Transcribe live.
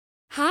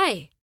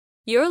Hi,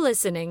 you're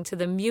listening to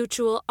the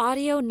Mutual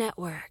Audio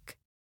Network.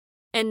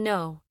 And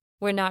no,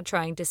 we're not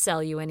trying to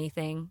sell you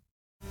anything.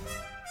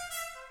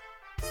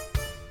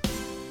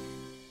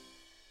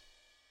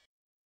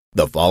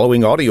 The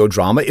following audio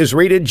drama is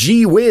rated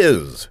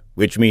G-Whiz,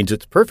 which means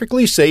it's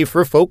perfectly safe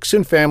for folks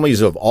and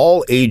families of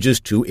all ages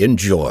to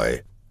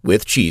enjoy,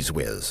 with Cheese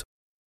Whiz.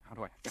 How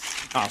do I?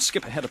 I'll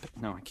skip ahead a bit.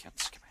 No, I can't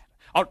skip ahead.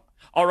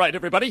 All right,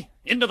 everybody,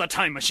 into the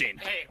time machine.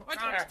 Hey, wait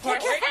a minute.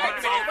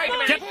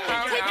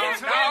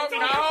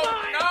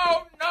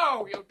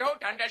 No, you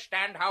don't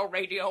understand how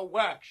radio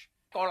works.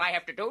 All I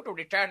have to do to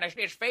return this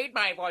is fade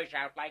my voice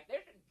out like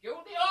this and cue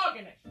the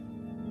organist.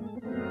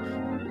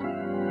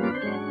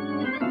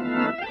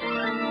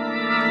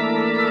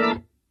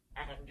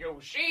 And you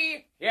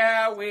see,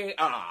 here we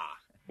are.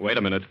 Wait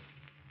a minute.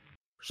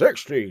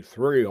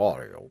 63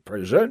 Audio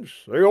presents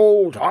the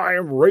Old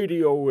Time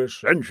Radio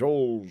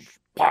Essentials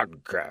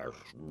Podcast.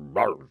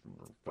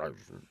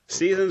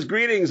 Season's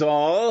greetings,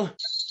 all.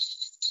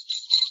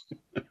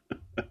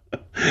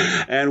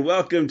 And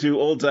welcome to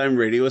Old Time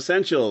Radio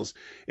Essentials.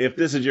 If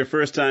this is your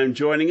first time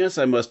joining us,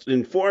 I must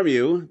inform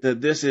you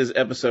that this is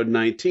episode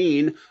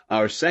 19,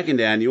 our second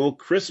annual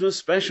Christmas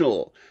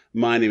special.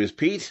 My name is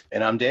Pete.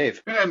 And I'm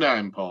Dave. And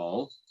I'm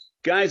Paul.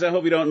 Guys, I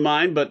hope you don't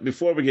mind, but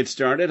before we get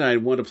started, I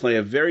want to play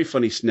a very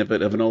funny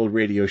snippet of an old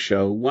radio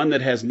show, one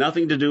that has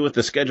nothing to do with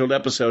the scheduled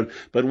episode,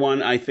 but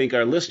one I think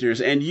our listeners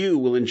and you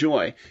will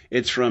enjoy.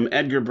 It's from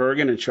Edgar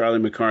Bergen and Charlie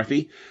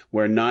McCarthy,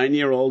 where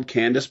 9-year-old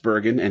Candace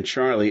Bergen and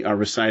Charlie are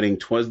reciting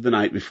 "'Twas the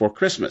Night Before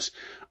Christmas."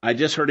 I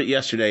just heard it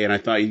yesterday, and I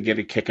thought you'd get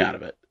a kick out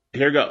of it.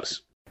 Here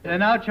goes.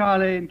 And now,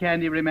 Charlie and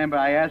Candy, remember,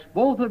 I asked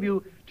both of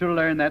you to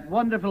learn that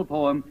wonderful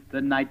poem,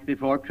 "The Night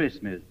Before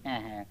Christmas."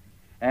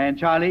 And,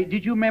 Charlie,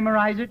 did you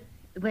memorize it?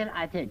 Well,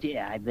 I tell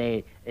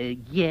you,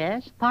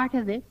 yes, part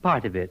of it.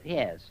 Part of it,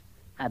 yes.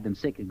 I've been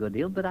sick a good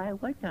deal, but I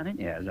worked on it.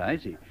 Yes, I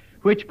see.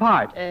 Which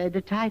part?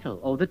 The title.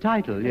 Oh, the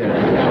title, yes.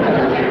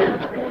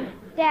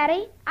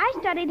 Daddy, I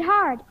studied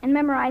hard and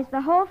memorized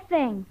the whole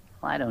thing.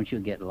 Why don't you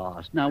get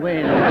lost? Now, wait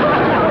a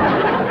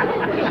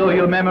minute. So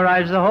you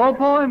memorized the whole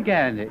poem,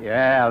 Candy?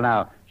 Well,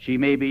 now, she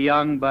may be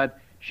young, but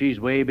she's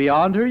way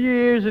beyond her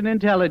years in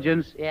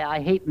intelligence. Yeah,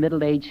 I hate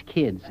middle-aged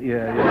kids.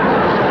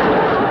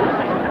 Yeah.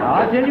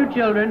 I'll tell you,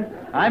 children,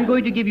 I'm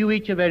going to give you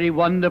each a very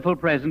wonderful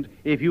present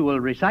if you will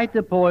recite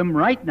the poem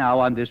right now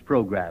on this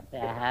program.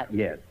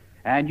 Yes.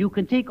 And you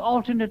can take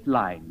alternate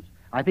lines.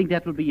 I think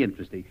that will be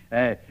interesting.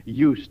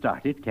 You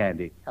start it,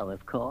 Candy. Oh,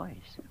 of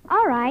course.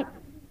 All right.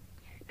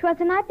 'Twas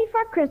the night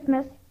before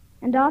Christmas,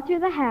 and all through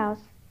the house.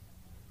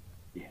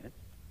 Yes.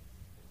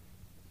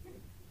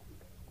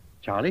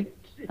 Charlie?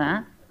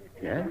 Huh?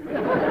 Yes.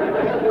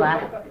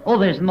 Oh,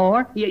 there's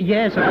more?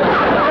 Yes.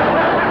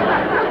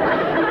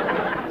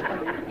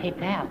 Hey,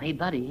 pal. Hey,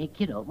 buddy. Hey,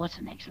 kiddo. What's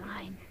the next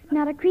line?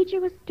 Not a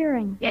creature was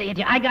stirring.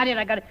 Yeah, I got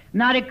it.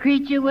 Not a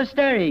creature was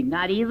stirring.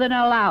 Not even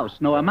a louse.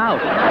 No, a mouse.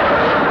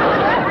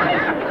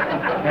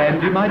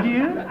 Candy, my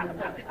dear?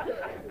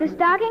 The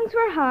stockings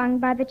were hung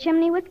by the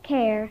chimney with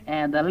care.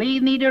 And the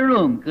leave me to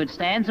room could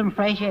stand some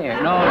fresh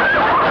air. No.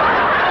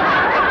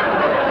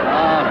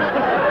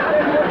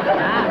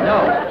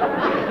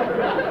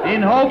 No.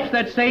 In hopes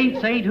that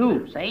Saint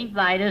who? Saint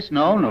Vitus?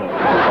 No.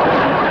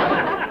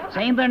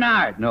 Saint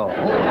Bernard? No.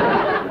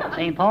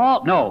 St.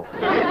 Paul? No.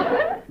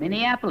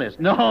 Minneapolis?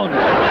 No.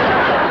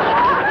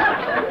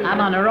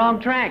 I'm on the wrong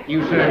track.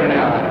 You certainly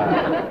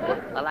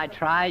are. Well, I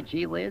tried,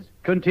 gee whiz.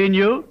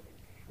 Continue.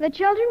 The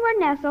children were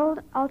nestled,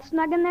 all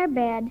snug in their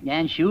bed.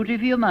 And shoot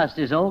if you must,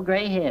 his old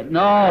gray head.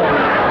 No.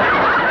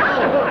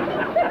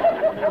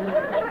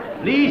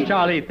 Please,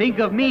 Charlie, think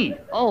of me.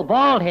 Oh,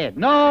 bald head.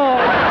 No.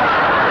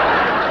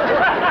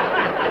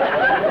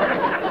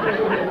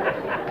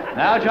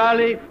 Now,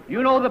 Charlie,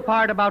 you know the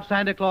part about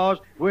Santa Claus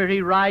where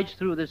he rides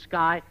through the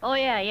sky? Oh,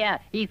 yeah.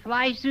 He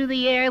flies through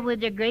the air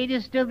with the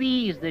greatest of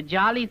ease, the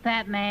jolly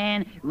fat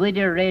man with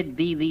the red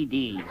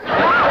BVDs.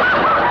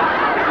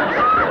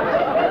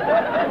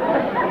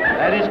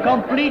 That is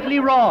completely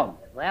wrong.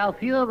 Well,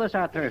 few of us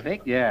are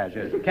perfect. Yes.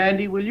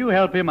 Candy, will you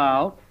help him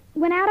out?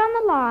 When out on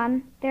the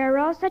lawn, there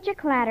arose such a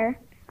clatter,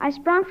 I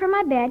sprung from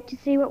my bed to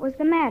see what was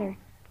the matter.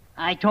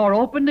 I tore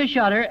open the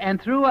shutter and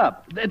threw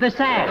up the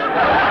sash.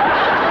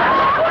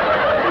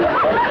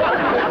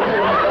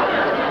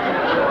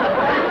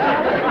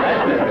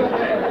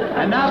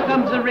 And now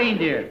comes the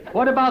reindeer.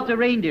 What about the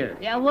reindeer?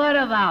 Yeah, what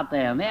about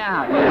them?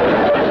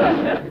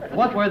 Yeah.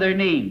 What were their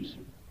names?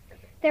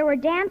 There were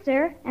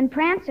Dancer and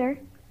Prancer.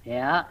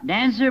 Yeah,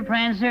 Dancer,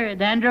 Prancer,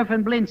 Dandruff,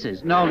 and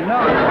Blintzes. No.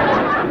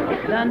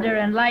 Thunder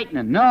and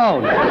Lightning. No.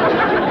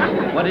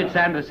 What did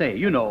Santa say?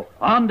 You know,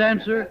 on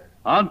Dancer,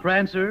 on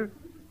Prancer.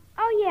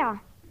 Oh, yeah.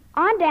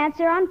 On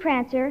Dancer, on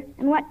Prancer,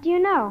 and what do you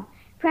know?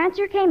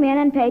 Prancer came in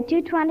and paid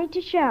 $2.20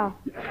 to show.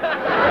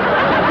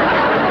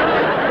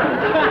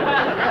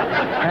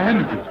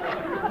 Candy.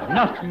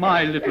 Not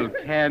my little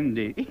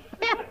Candy.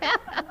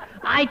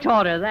 I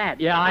taught her that.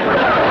 Yeah,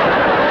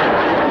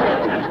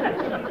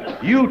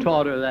 You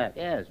taught her that?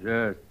 Yes.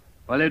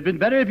 Well, it'd been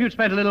better if you'd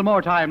spent a little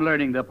more time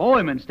learning the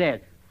poem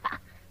instead.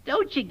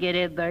 Don't you get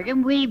it,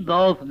 Bergen? We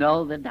both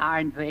know the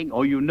darn thing.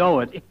 Oh, you know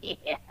it.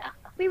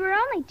 We were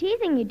only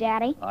teasing you,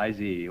 Daddy. I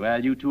see.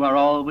 Well, you two are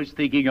always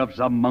thinking of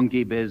some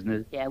monkey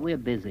business. Yeah, we're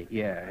busy.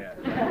 Yeah.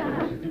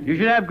 You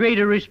should have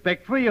greater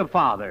respect for your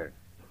father.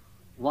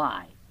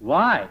 Why?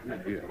 Why?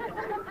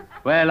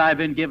 Well, I've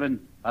been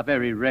given a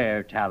very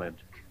rare talent.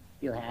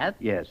 You have?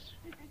 Yes.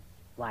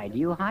 Why do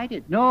you hide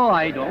it? No,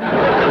 I don't.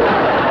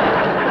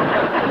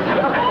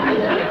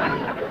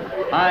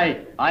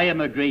 I am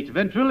a great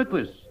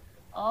ventriloquist.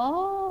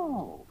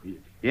 Oh.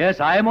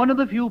 Yes, I am one of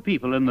the few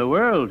people in the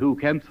world who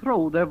can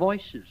throw their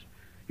voices.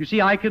 You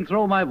see, I can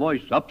throw my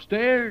voice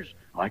upstairs.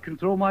 I can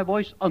throw my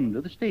voice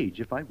under the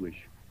stage if I wish.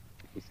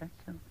 Is that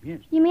so?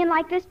 Yes. You mean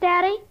like this,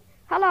 Daddy?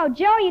 Hello,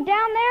 Joe, you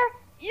down there?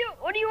 You,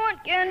 what do you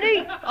want,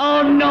 Candy?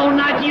 Oh, no,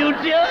 not you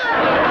two.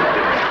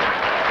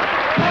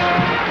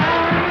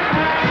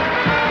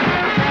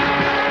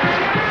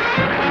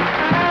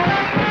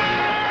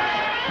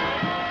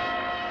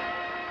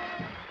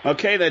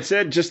 Okay, that's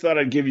it. Just thought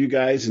I'd give you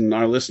guys and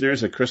our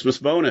listeners a Christmas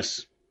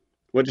bonus.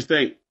 What'd you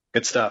think?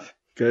 Good stuff.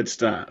 Good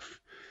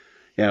stuff.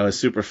 Yeah, it was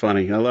super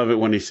funny. I love it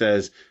when he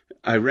says,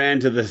 I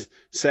ran to the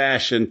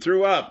sash and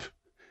threw up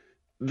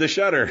the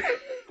shutter.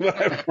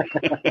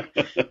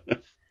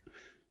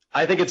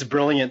 I think it's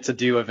brilliant to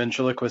do a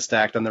ventriloquist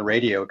act on the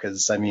radio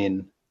because, I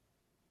mean,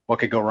 what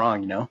could go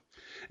wrong, you know?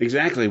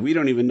 Exactly. We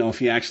don't even know if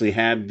he actually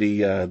had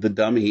the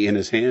dummy in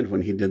his hand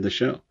when he did the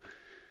show.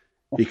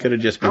 He could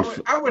have just been...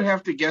 I would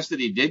have to guess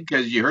that he did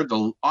because you heard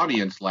the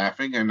audience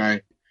laughing, and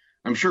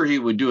I'm sure he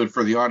would do it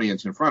for the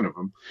audience in front of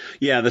him.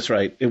 Yeah, that's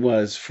right. It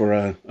was for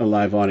a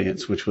live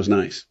audience, which was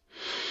nice.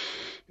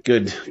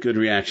 Good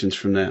reactions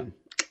from them.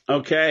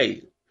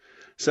 Okay,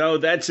 so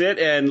that's it,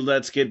 and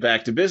let's get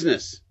back to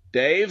business.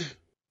 Dave?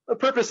 The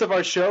purpose of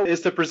our show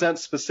is to present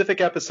specific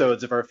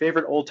episodes of our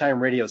favorite old-time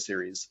radio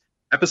series,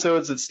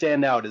 episodes that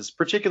stand out as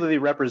particularly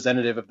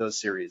representative of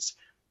those series,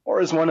 or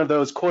as one of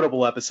those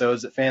quotable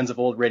episodes that fans of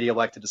old radio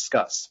like to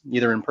discuss,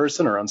 either in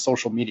person or on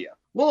social media.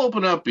 We'll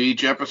open up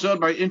each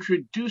episode by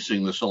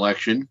introducing the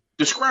selection,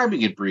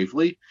 describing it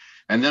briefly,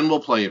 and then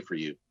we'll play it for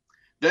you.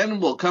 Then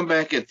we'll come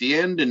back at the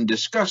end and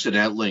discuss it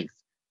at length,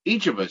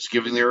 each of us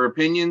giving their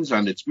opinions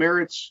on its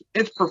merits,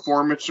 its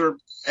performance, or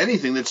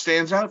anything that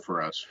stands out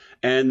for us.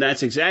 And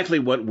that's exactly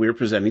what we're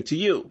presenting to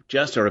you,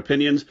 just our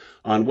opinions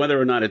on whether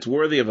or not it's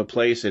worthy of a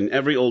place in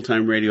every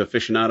old-time radio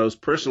aficionado's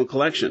personal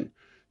collection.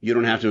 You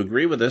don't have to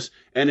agree with us,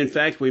 and in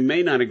fact, we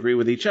may not agree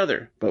with each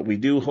other, but we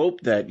do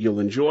hope that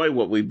you'll enjoy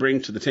what we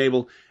bring to the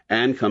table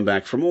and come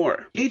back for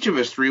more. Each of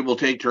us three will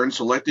take turns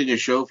selecting a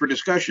show for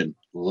discussion.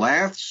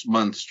 Last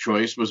month's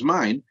choice was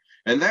mine,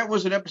 and that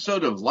was an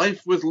episode of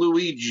Life with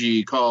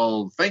Luigi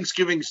called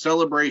Thanksgiving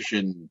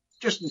Celebration,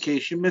 just in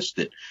case you missed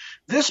it.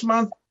 This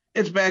month,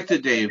 it's back to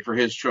Dave for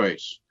his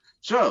choice.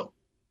 So,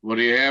 what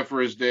do you have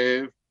for us,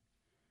 Dave?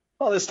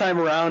 Well, this time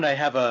around, I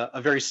have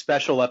a very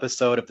special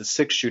episode of The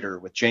Six Shooter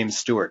with James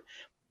Stewart.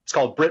 It's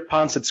called Britt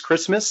Ponsett's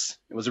Christmas.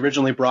 It was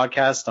originally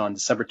broadcast on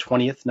December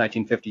 20th,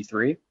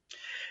 1953.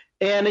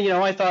 And, you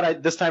know, I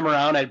thought this time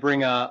around I'd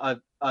bring a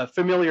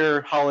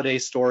familiar holiday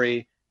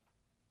story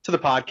to the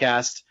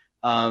podcast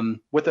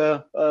with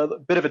a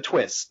bit of a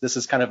twist. This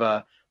is kind of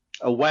a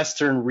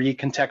Western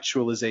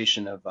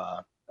recontextualization of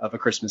A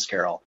Christmas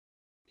Carol.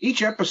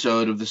 Each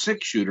episode of The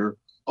Six Shooter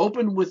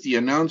opened with the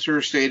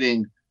announcer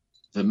stating,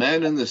 "The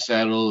man in the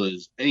saddle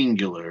is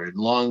angular and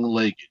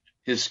long-legged.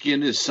 His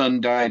skin is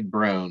sun-dyed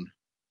brown.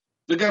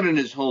 The gun in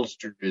his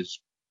holster is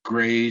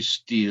gray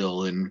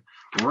steel and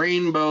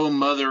rainbow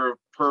mother of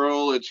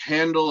pearl, its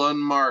handle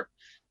unmarked.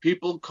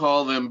 People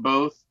call them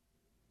both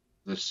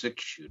the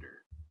Six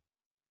Shooter."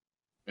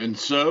 And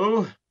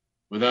so,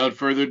 without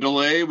further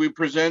delay, we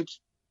present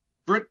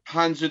Britt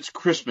Ponsett's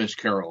Christmas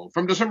Carol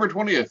from December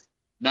 20th,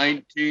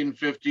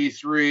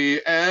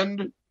 1953,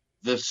 and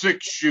The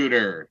Six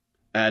Shooter.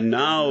 And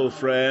now,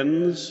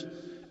 friends,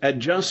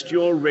 adjust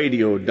your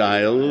radio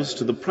dials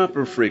to the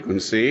proper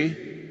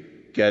frequency,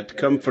 get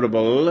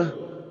comfortable,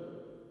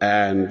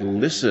 and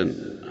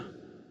listen.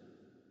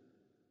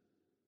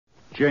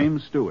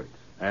 James Stewart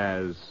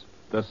as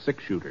the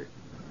Six Shooter.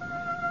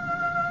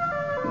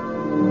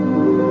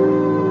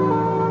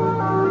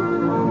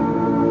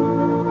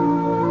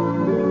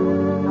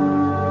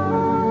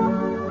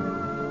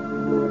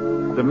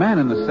 The man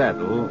in the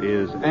saddle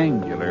is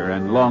angular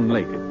and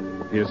long-legged.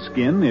 His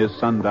skin is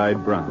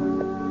sun-dyed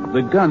brown.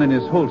 The gun in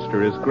his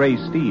holster is gray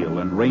steel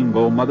and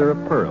rainbow mother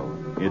of pearl,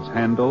 its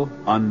handle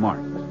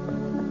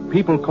unmarked.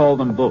 People call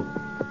them both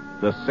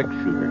the Six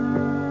Shooter.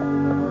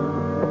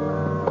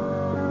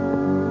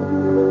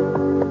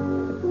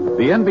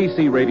 The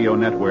NBC Radio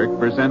Network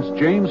presents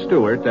James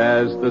Stewart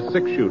as the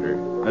Six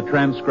Shooter, a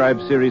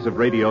transcribed series of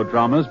radio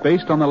dramas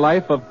based on the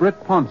life of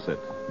Britt Ponsett,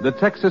 the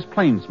Texas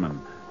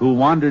plainsman who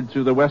wandered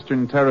through the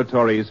Western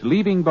Territories,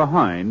 leaving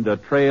behind a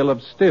trail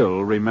of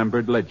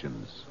still-remembered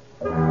legends.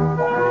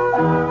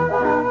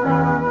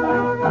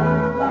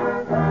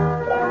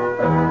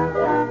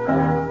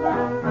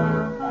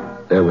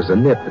 There was a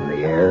nip in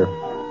the air,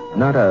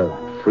 not a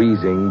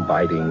freezing,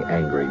 biting,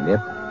 angry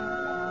nip,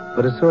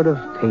 but a sort of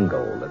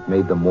tingle that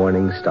made the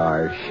morning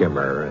stars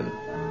shimmer and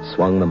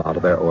swung them out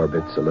of their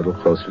orbits a little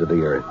closer to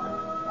the earth.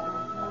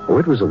 Oh,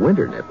 it was a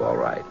winter nip, all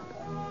right,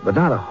 but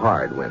not a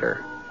hard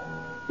winter.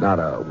 Not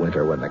a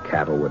winter when the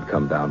cattle would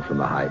come down from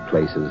the high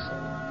places,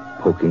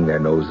 poking their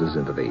noses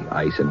into the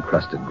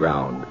ice-encrusted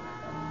ground.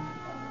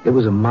 It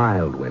was a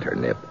mild winter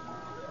nip.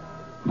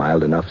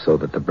 Mild enough so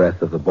that the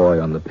breath of the boy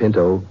on the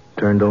Pinto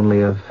turned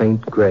only a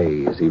faint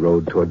gray as he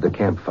rode toward the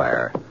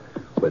campfire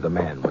where the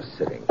man was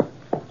sitting.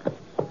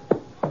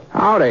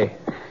 Howdy.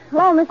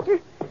 Hello, mister.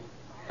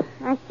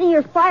 I see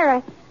your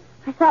fire.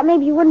 I thought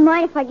maybe you wouldn't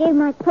mind if I gave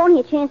my pony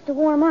a chance to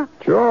warm up.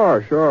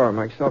 Sure.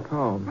 Make yourself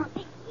home.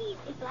 Easy,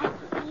 Black,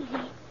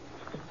 easy.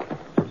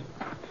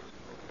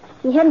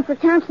 You heading for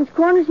Thompson's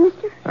Corners,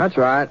 mister? That's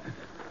right.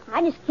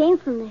 I just came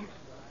from there.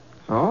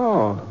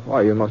 Oh,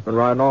 well, you must have been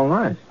riding all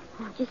night.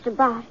 Oh, just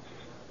about.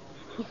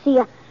 You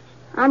see,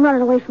 I'm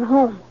running away from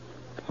home.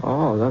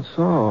 Oh, that's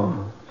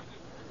so.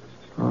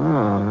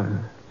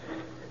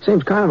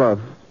 Seems kind of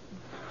a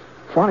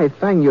funny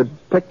thing you'd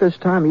pick this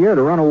time of year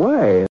to run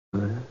away.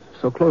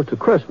 So close to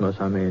Christmas,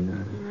 I mean.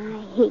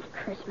 I hate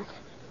Christmas.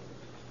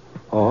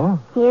 Oh?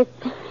 It's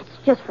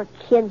just for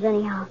kids,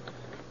 anyhow.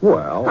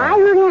 Well... I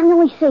heard Aunt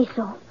Millie say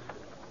so.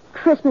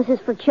 Christmas is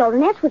for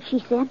children. That's what she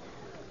said.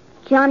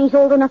 Johnny's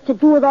old enough to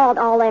do with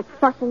all that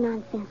fuss and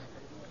nonsense.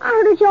 I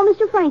heard her tell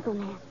Mr. Franklin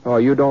that. Oh,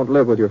 you don't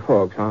live with your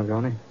folks, huh,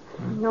 Johnny?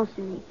 No,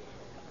 sir.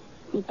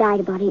 They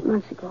died about 8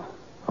 months ago.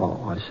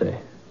 Oh, I see.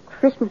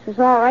 Christmas was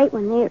all right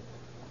when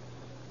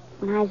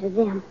I was with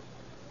them.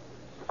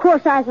 Of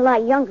course, I was a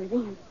lot younger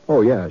then.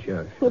 Oh, yes.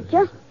 It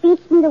just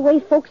beats me the way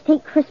folks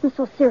take Christmas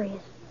so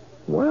serious.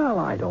 Well,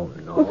 I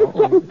don't know. As if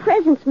getting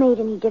presents made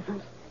any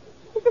difference.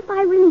 As if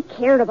I really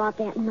cared about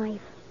that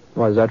knife.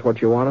 Well, is that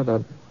what you wanted,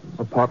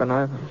 a pocket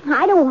knife?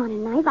 I don't want a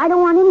knife. I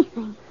don't want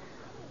anything.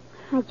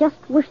 I just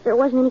wish there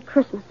wasn't any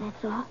Christmas,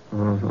 that's all.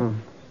 Uh-huh.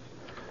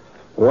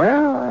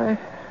 Well,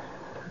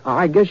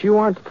 I guess you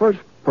aren't the first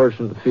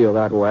person to feel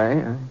that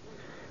way.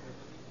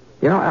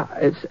 You know,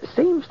 it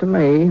seems to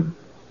me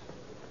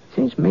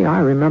I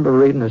remember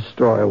reading a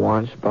story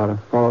once about a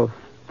fellow who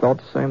felt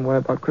the same way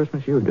about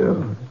Christmas you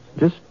do.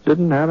 Just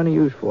didn't have any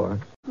use for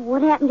it.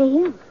 What happened to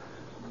him?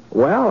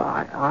 Well,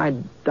 I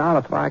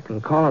doubt if I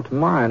can call it to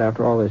mind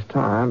after all this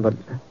time, but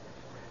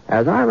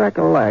as I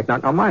recollect...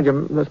 Now, mind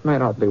you, this may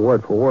not be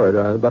word for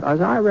word, but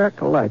as I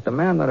recollect, the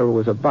man that it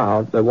was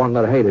about, the one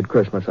that hated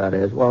Christmas, that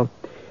is, well,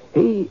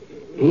 he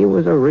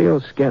was a real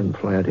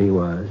skinflint, he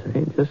was.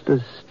 He just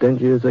as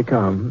stingy as they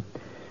come.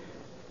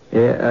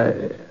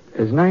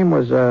 His name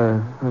was,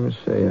 let me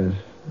see,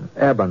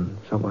 Eben,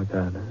 something like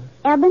that.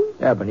 Eben?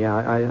 Eben,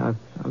 yeah,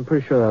 I'm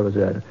pretty sure that was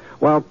it.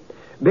 Well,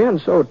 being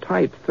so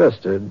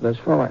tight-fisted, this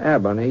fellow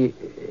Eben, he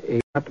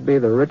got to be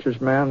the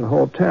richest man in the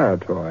whole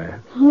territory.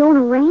 He owned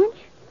a ranch?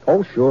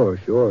 Oh, sure.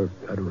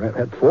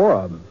 Had 4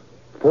 of them.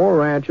 4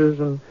 ranches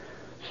and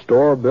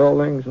store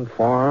buildings and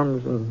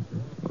farms and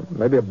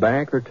maybe a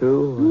bank or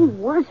 2. He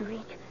was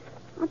rich.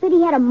 I bet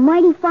he had a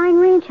mighty fine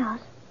ranch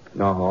house.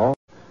 No,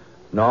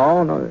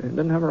 he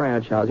didn't have a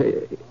ranch house.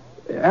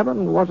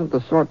 Eben wasn't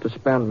the sort to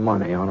spend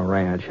money on a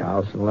ranch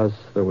house unless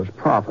there was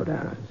profit in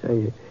it.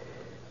 See,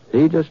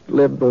 he just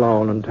lived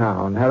alone in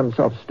town, had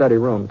himself a steady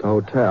room at the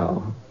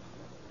hotel.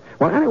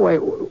 Well, anyway,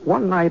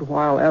 one night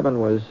while Eben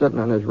was sitting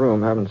in his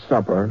room having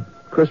supper,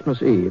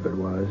 Christmas Eve it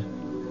was.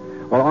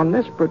 Well, on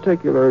this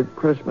particular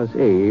Christmas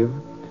Eve,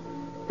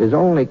 his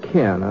only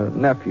kin, a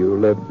nephew,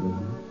 lived in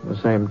the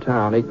same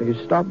town.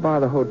 He stopped by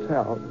the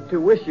hotel. To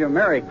wish you a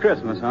Merry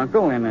Christmas,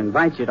 Uncle, and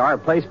invite you to our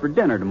place for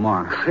dinner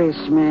tomorrow.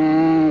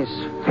 Christmas,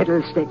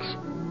 fiddlesticks.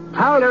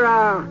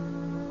 Polderall.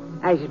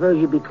 I suppose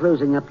you'll be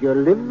closing up your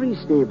livery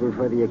stable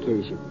for the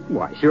occasion.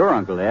 Why, sure,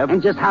 Uncle Eb.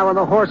 And just how will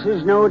the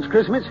horses know it's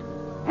Christmas?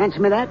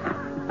 Answer me that.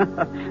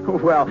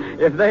 Well,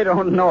 if they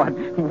don't know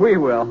it, we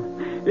will.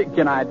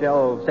 Can I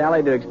tell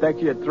Sally to expect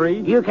you at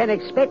 3? You can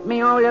expect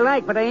me all you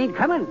like, but I ain't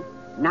coming.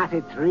 Not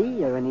at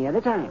 3 or any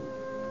other time.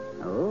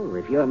 Oh,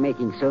 if you're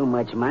making so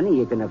much money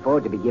you can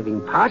afford to be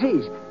giving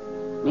parties,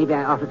 maybe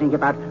I ought to think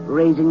about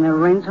raising the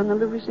rent on the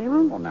livery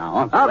stable. Well, now,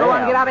 Uncle I'll go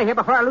Eb. on, get out of here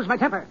before I lose my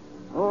temper.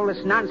 All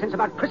this nonsense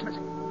about Christmas.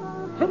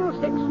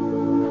 Fiddlesticks.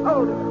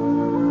 Hold it.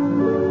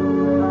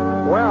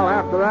 Well,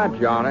 after that,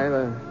 Johnny,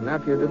 the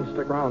nephew didn't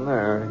stick around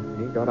there.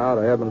 He got out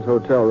of Eben's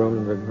hotel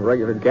room in a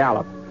regular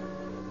gallop.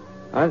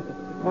 It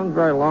wasn't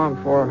very long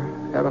before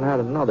Eben had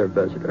another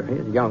visitor. He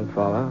was a young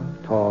fella,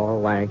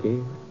 tall,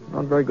 lanky,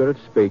 not very good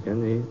at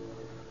speaking. He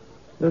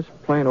just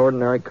plain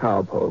ordinary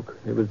cowpoke.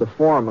 He was the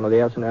foreman of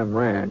the S&M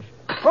ranch.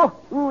 Oh,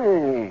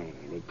 well,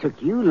 it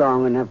took you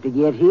long enough to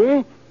get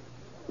here.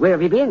 Where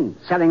have you been?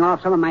 Selling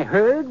off some of my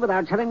herd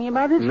without telling me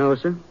about it? No,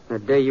 sir.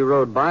 That day you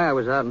rode by, I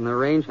was out in the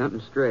range hunting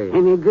strays.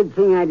 And a good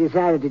thing I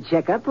decided to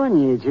check up on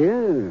you,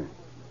 too.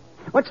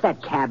 What's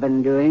that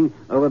cabin doing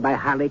over by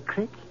Holly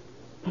Creek?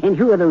 And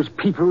who are those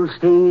people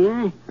staying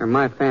there? They're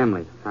my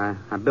family. I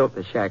built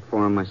the shack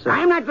for them myself.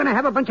 I'm not going to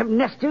have a bunch of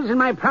nesters in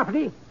my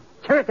property.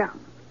 Tear it down.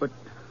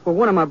 Well,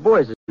 one of my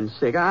boys has been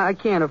sick. I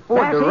can't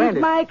afford to rent That ain't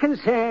it. my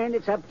concern.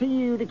 It's up to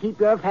you to keep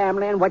your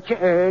family and what you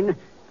earn.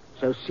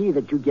 So see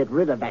that you get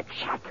rid of that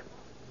shack.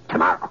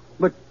 Tomorrow.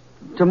 But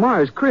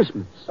tomorrow's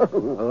Christmas.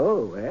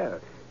 Oh, well.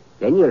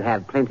 Then you'll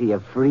have plenty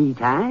of free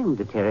time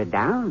to tear it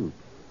down.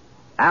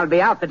 I'll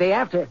be out the day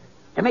after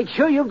to make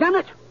sure you've done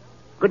it.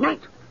 Good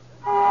night.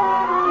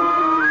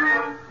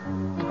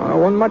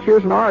 Wasn't much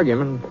use in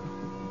arguing.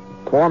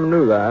 Foreman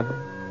knew that.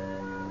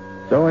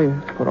 So he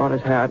put on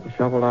his hat and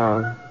shuffled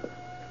out.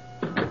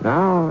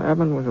 Now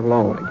Eben was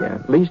alone again.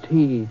 At least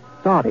he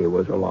thought he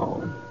was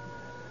alone.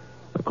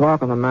 The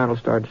clock on the mantel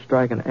started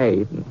striking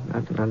 8, and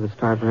that meant it's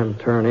time for him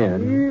to turn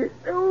in.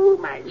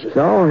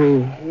 So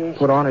he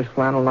put on his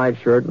flannel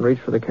nightshirt and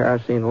reached for the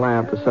kerosene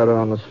lamp to set it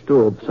on the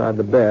stool beside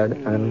the bed.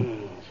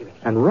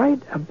 And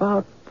right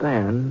about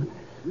then,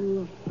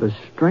 the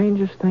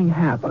strangest thing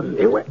happened.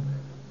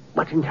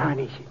 What in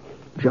tarnation?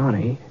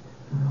 Johnny,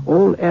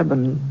 old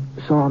Eben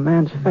saw a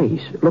man's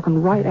face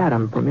looking right at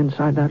him from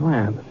inside that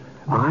lamp.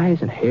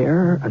 Eyes and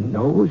hair and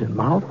nose and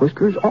mouth,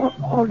 whiskers,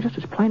 all just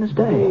as plain as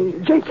day.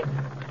 Jake!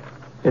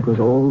 It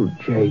was old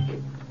Jake,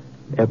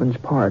 Eben's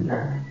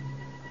partner.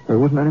 There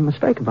wasn't any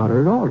mistake about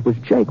it at all. It was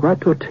Jake right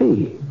to a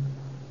T.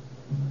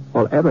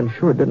 Well, Eben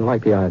sure didn't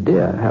like the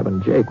idea of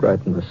having Jake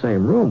right in the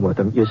same room with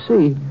him. You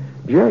see,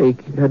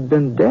 Jake had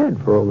been dead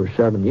for over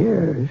 7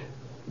 years.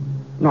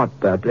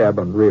 Not that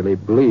Eben really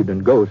believed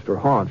in ghosts or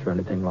haunts or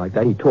anything like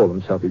that. He told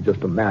himself he'd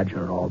just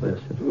imagining all this.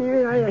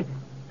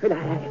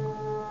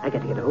 I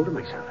got to get a hold of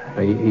myself.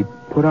 He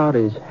put out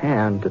his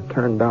hand to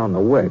turn down the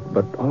wick,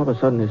 but all of a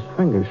sudden his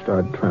fingers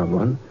started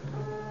trembling.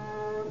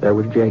 There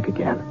was Jake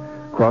again,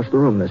 across the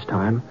room this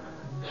time,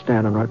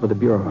 standing right by the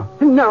bureau.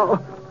 No!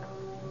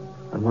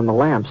 And when the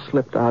lamp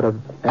slipped out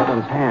of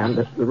Eben's hand,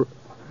 the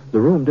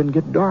room didn't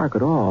get dark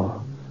at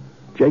all.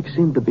 Jake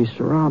seemed to be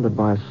surrounded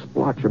by a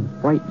splotch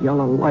of bright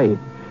yellow light,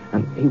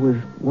 and he was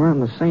wearing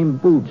the same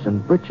boots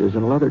and breeches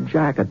and leather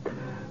jacket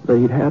that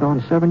he'd had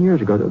on 7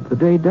 years ago, the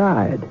day he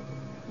died.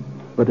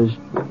 But as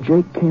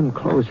Jake came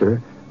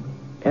closer,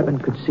 Eben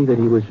could see that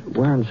he was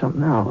wearing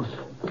something else.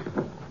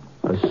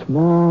 A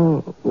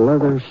small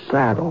leather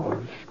saddle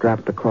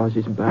strapped across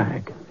his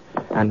back.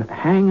 And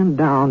hanging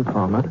down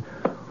from it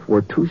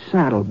were 2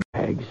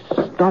 saddlebags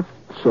stuffed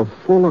so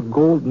full of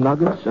gold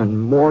nuggets and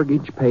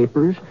mortgage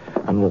papers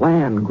and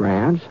land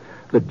grants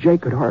that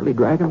Jake could hardly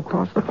drag him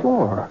across the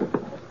floor.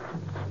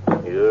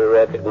 You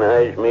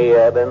recognize me,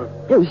 Eben?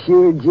 Oh,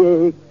 sure,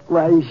 Jake.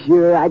 Why,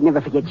 sure, I'd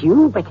never forget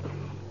you, but...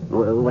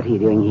 Well, what are you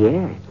doing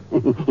here?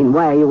 And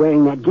why are you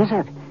wearing that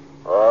getup?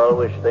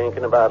 Always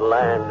thinking about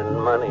land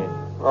and money.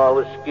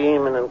 Always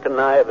scheming and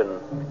conniving.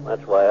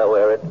 That's why I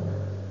wear it.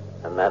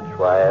 And that's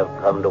why I've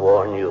come to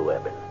warn you,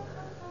 Eben.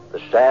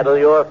 The saddle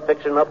you're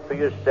fixing up for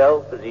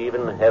yourself is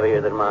even heavier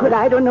than mine. But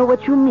I don't know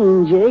what you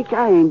mean, Jake.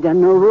 I ain't done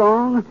no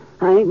wrong.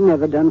 I ain't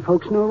never done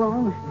folks no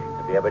wrong.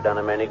 Have you ever done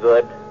them any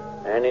good?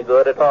 Any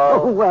good at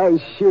all? Oh, why,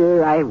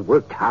 sure. I've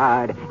worked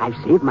hard. I've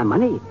saved my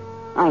money.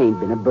 I ain't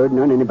been a burden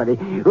on anybody.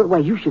 Why,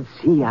 you should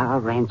see our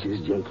ranches,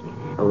 Jake.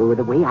 Oh,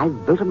 the way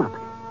I've built them up.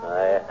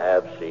 I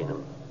have seen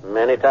them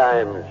many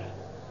times.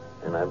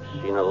 And I've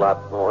seen a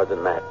lot more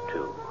than that,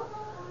 too.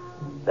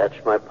 That's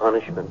my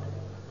punishment.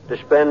 To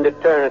spend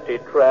eternity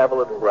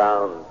traveling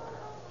around,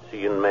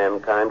 seeing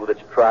mankind with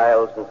its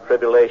trials and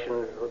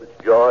tribulations, with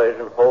its joys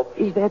and hopes.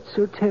 Is that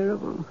so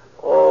terrible?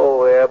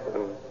 Oh,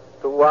 Eben,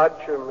 to watch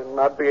him and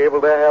not be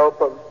able to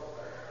help him.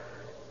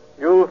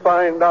 You'll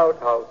find out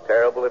how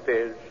terrible it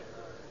is.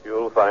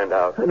 You'll find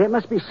out. There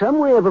must be some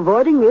way of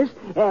avoiding this.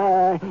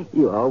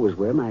 You always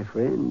were my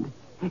friend.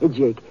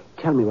 Jake,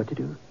 tell me what to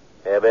do.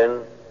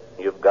 Eben,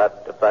 you've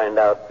got to find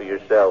out for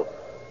yourself.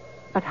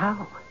 But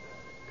how?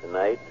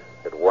 Tonight,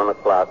 at 1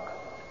 o'clock,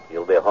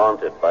 you'll be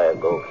haunted by a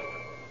ghost.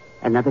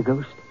 Another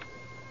ghost?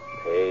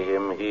 Pay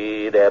him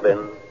heed,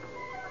 Eben.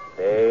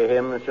 Pay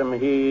him some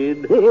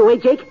heed.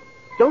 Wait, Jake.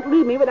 Don't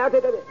leave me without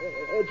it.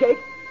 Jake.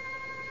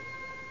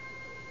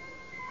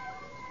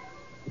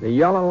 The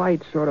yellow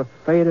light sort of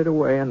faded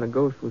away and the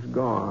ghost was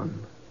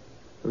gone.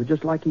 It was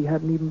just like he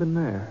hadn't even been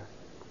there.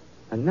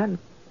 And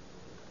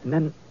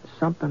then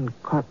something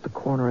caught the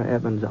corner of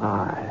Eben's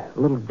eye. A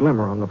little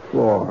glimmer on the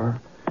floor.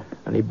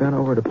 And he bent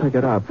over to pick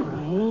it up. A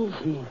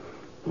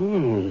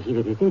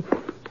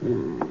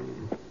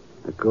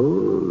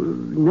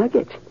gold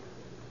nugget.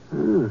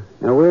 Oh,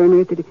 now where on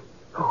earth did he...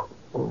 Oh.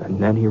 And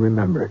then he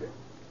remembered.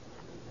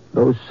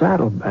 Those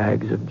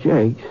saddlebags of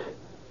Jake's,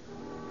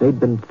 they'd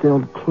been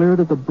filled clear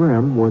to the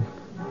brim with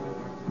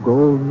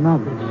gold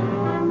nuggets.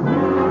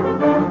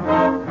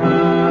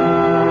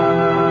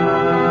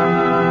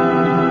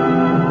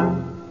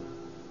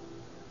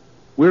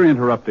 We're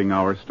interrupting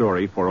our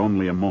story for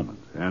only a moment,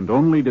 and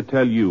only to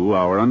tell you,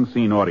 our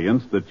unseen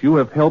audience, that you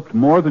have helped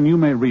more than you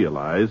may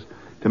realize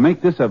to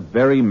make this a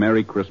very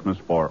Merry Christmas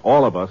for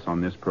all of us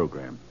on this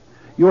program.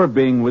 Your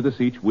being with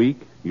us each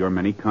week, your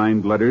many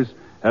kind letters,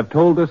 have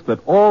told us that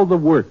all the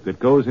work that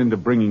goes into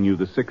bringing you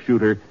the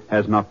six-shooter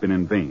has not been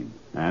in vain,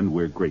 and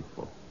we're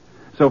grateful.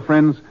 So,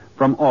 friends,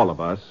 from all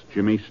of us,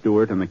 Jimmy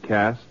Stewart and the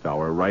cast,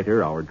 our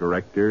writer, our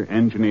director,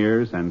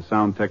 engineers, and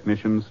sound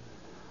technicians,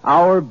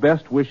 our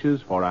best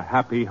wishes for a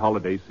happy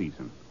holiday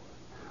season.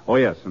 Oh,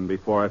 yes, and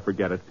before I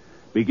forget it,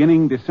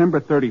 Beginning December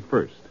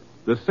 31st,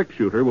 the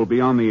six-shooter will be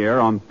on the air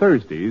on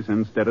Thursdays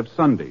instead of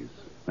Sundays.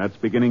 That's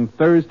beginning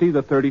Thursday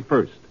the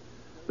 31st.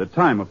 The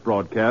time of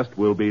broadcast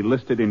will be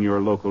listed in your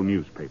local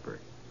newspaper.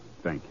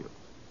 Thank you.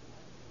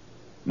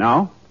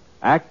 Now,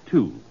 Act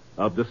 2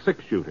 of The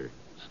Six-Shooter,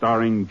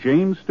 starring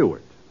James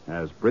Stewart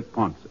as Britt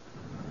Ponsett.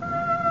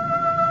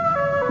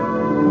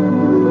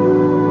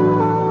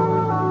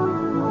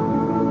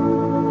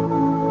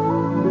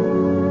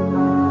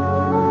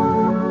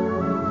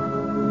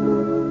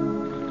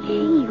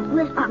 Gee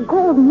whiz, a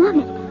gold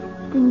nugget.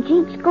 Then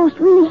Jake's ghost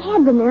really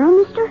had been there, huh,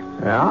 mister?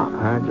 Yeah,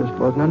 there just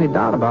wasn't any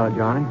doubt about it,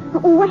 Johnny.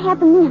 Oh, what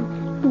happened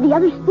then? Did the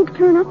other spook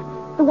turn up?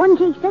 The one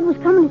Jake said was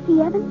coming to see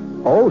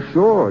Evan? Oh,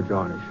 sure,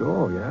 Johnny,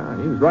 sure,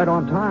 yeah. He was right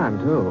on time,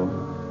 too.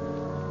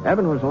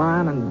 Evan was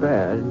lying in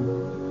bed,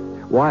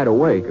 wide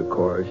awake, of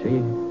course. He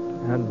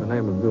hadn't been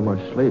able to do much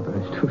sleep,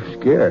 and he's too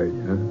scared.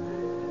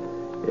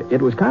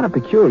 It was kind of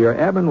peculiar.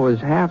 Evan was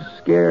half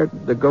scared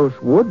the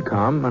ghost would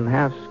come and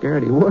half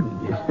scared he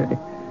wouldn't, you see.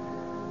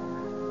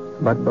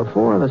 But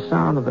before the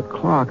sound of the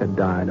clock had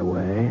died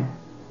away,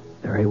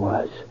 there he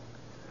was.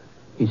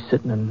 He's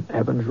sitting in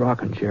Evan's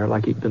rocking chair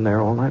like he'd been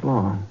there all night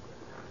long.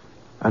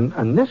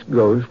 And this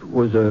ghost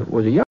was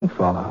a young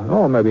fella.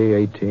 Oh, maybe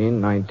 18,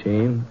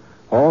 19.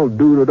 All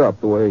duded up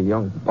the way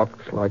young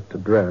bucks like to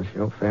dress.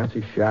 You know,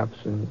 fancy chaps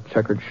and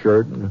checkered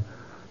shirt and a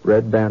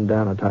red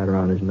bandana tied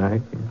around his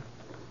neck.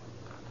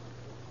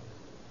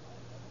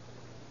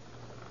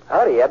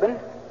 Howdy, Eben.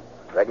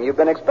 Reckon you've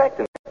been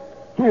expecting me.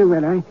 Yeah,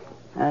 well,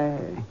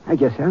 I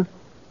guess so.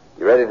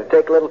 You ready to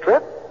take a little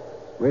trip?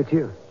 Where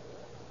to?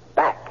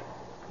 Back.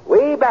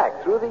 Way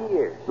back through the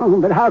years. Oh,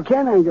 but how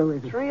can I go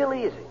with you? It's real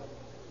easy.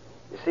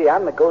 You see,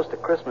 I'm the ghost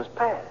of Christmas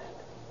past.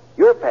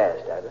 You're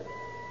past, Eben.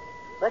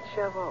 Let's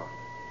shove on.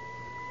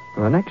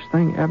 Well, the next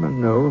thing Evan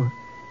knew,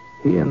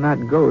 he and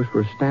that ghost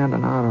were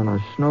standing out on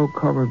a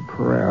snow-covered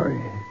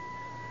prairie.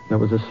 There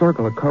was a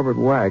circle of covered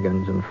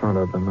wagons in front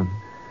of them, and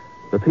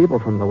the people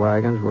from the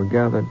wagons were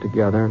gathered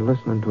together and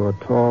listening to a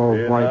tall,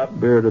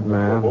 white-bearded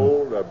man.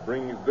 Behold, I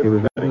bring you good He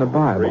was reading the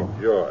Bible.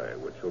 Great joy,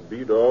 which will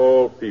be to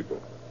all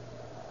people.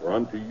 For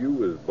unto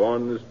you is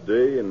born this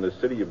day in the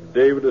city of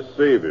David a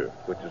Savior,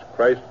 which is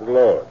Christ the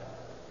Lord.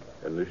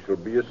 And this shall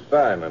be a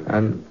sign unto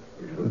you.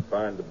 You shall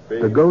find the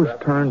baby. The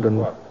ghost turned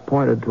and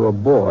pointed to a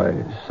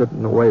boy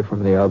sitting away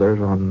from the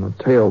others on the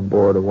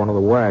tailboard of one of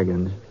the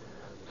wagons.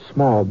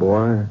 Small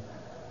boy,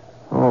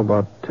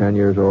 about 10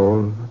 years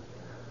old,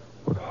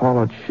 with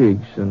hollow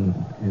cheeks and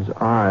his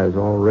eyes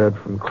all red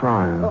from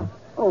crying.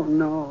 Oh,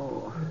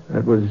 no.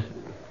 It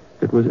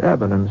was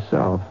Eben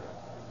himself.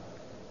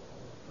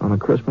 On a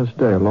Christmas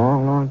day, a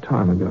long, long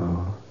time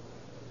ago.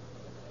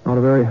 Not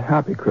a very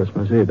happy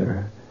Christmas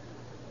either.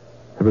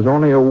 It was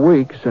only a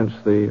week since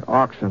the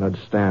oxen had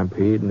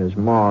stampeded and his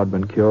ma had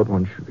been killed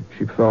when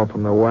she fell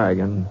from the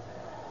wagon.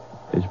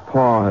 His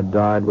pa had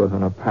died with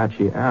an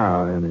Apache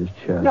arrow in his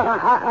chest. No,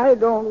 I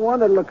don't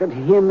want to look at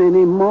him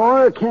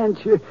anymore. Can't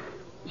you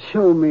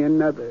show me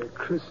another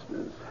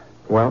Christmas?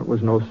 Well, it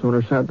was no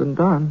sooner said than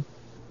done.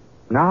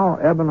 Now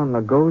Eben and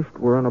the ghost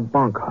were in a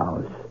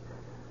bunkhouse.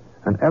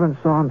 And Evan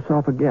saw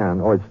himself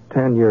again. Oh, he's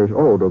 10 years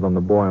older than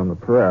the boy on the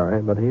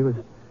prairie, but he was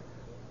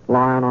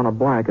lying on a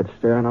blanket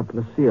staring up at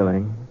the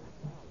ceiling.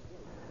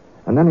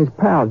 And then his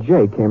pal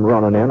Jake came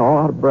running in, all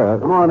out of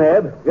breath. Come on,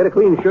 Eb. Get a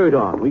clean shirt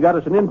on. We got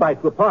us an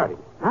invite to a party.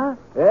 Huh?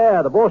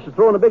 Yeah, the boss is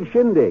throwing a big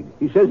shindig.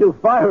 He says he'll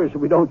fire us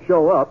if we don't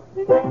show up.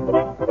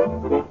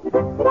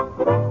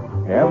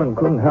 Evan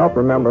couldn't help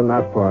remembering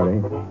that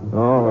party.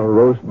 Oh, the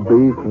roast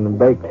beef and the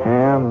baked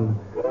ham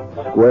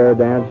and square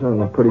dancing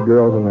and the pretty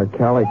girls in their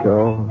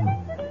calico.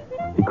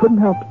 He couldn't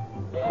help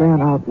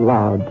saying out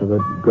loud to the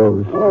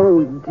ghost.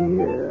 Oh,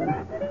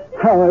 dear.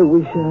 How I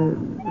wish I...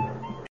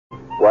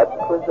 What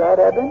was that,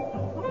 Eben?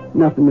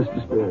 Nothing,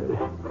 Mr. Spirit.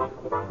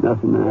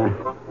 Nothing.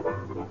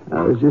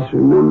 I was just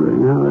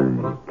remembering how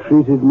I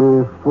treated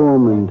my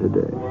foreman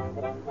today.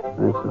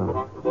 That's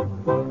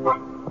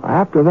all.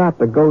 After that,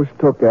 the ghost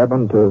took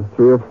Eben to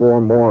 3 or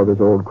 4 more of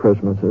his old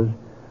Christmases.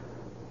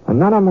 And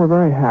none of them were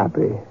very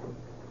happy.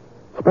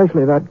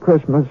 Especially that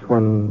Christmas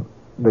when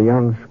the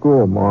young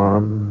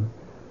schoolmarm,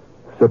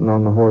 sitting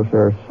on the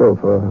horsehair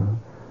sofa,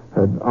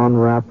 had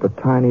unwrapped a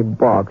tiny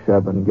box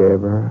Eben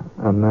gave her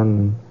and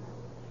then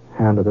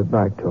handed it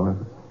back to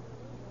him.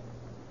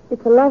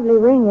 It's a lovely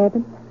ring,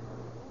 Eben.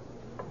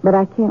 But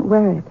I can't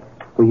wear it.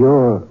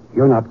 Well,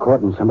 you're not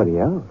courting somebody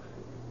else.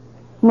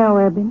 No,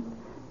 Eben.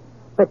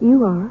 But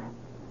you are.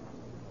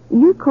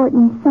 You're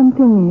courting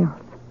something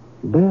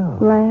else. Bill.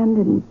 Land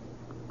and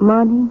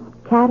money,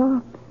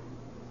 cattle,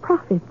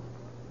 profits.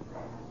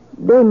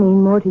 They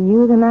mean more to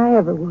you than I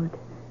ever would.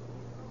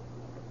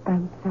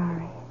 I'm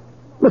sorry.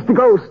 Mr.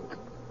 Ghost,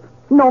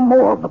 no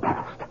more of the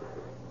past.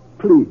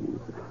 Please,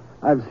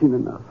 I've seen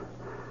enough.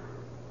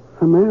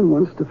 A man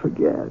wants to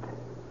forget.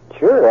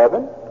 Sure,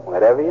 Eben.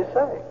 Whatever you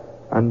say.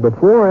 And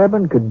before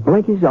Eben could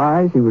blink his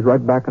eyes, he was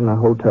right back in the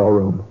hotel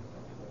room.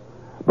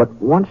 But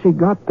once he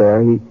got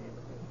there, he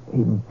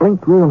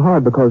blinked real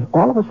hard because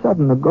all of a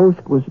sudden the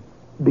ghost was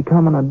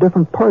becoming a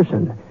different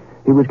person.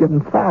 He was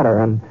getting fatter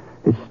and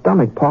His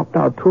stomach popped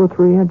out 2 or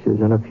 3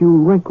 inches, and a few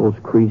wrinkles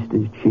creased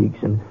his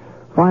cheeks, and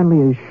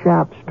finally his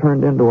chaps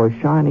turned into a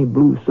shiny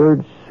blue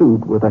serge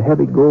suit with a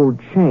heavy gold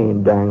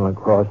chain dangling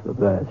across the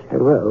vest.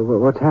 Well,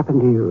 what's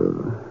happened to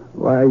you?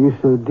 Why are you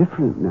so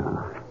different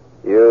now?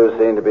 You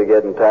seem to be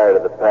getting tired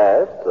of the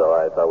past, so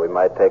I thought we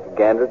might take a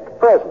gander at the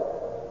present,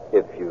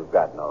 if you've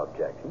got no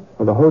objections.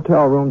 Well, the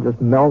hotel room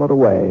just melted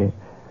away,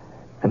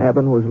 and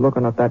Eben was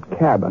looking at that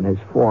cabin his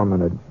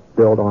foreman had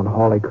built on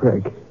Holly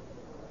Creek.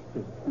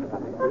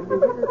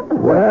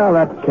 Well,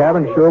 that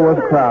cabin sure was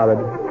crowded.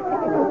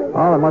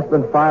 Oh, there must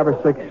have been 5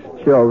 or 6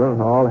 children,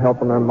 all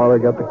helping their mother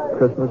get the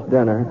Christmas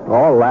dinner,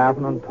 all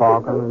laughing and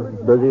talking,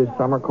 as busy as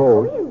summer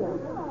colts.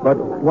 But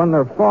when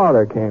their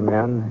father came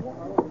in,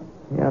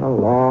 he had a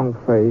long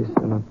face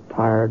and a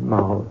tired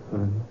mouth,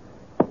 and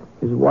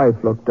his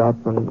wife looked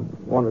up and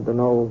wanted to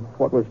know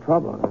what was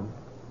troubling him.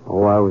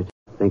 Oh, I was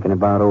thinking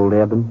about old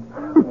Eben.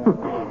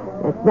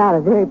 That's not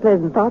a very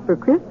pleasant thought for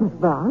Christmas,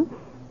 Bob.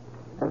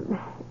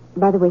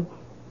 By the way,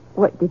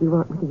 what did he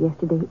want with you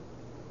yesterday?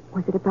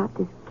 Was it about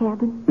this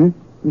cabin?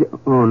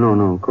 Oh,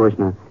 no, of course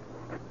not.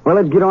 Well,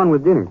 let's get on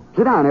with dinner.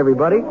 Sit down,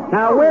 everybody.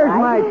 Now, where's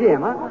my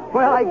Tim, huh?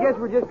 Well, I guess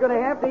we're just going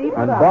to have to eat.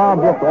 And Bob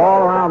looked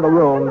all around the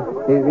room.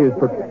 He was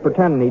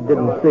pretending he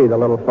didn't see the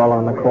little fellow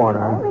in the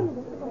corner.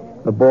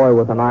 The boy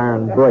with an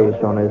iron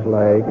brace on his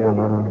leg and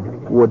a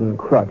wooden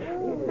crutch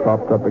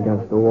propped up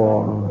against the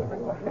wall.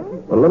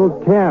 But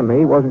little Tim,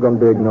 he wasn't going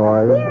to be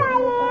ignored.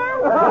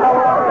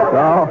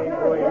 So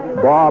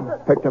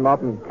Bob picked him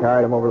up and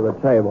carried him over to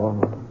the table.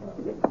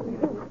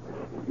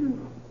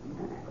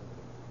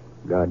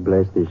 God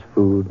bless this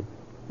food,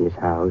 this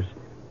house,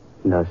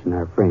 and us and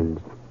our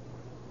friends.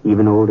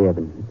 Even old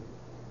Eben.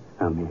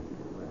 Amen.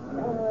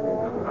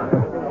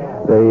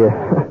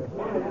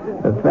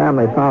 The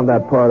family found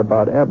that part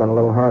about Eben a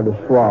little hard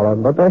to swallow,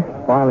 but they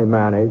finally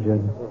managed,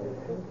 and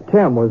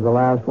Tim was the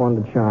last one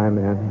to chime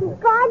in.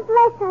 God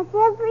bless us,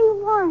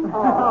 everyone.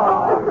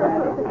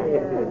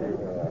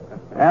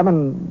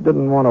 Eben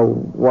didn't want to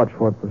watch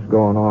what was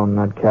going on in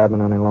that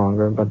cabin any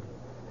longer, but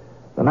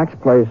the next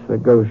place the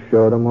ghost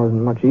showed him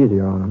wasn't much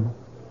easier on him.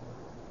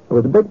 There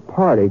was a big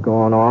party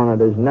going on at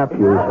his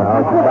nephew's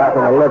house back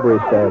in the livery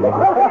stable.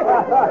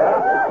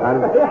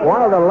 And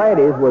one of the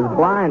ladies was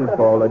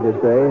blindfolded, you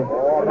see,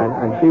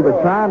 and she was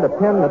trying to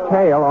pin the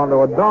tail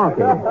onto a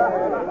donkey.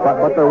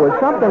 But there was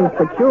something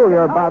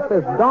peculiar about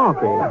this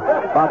donkey,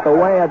 about the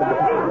way it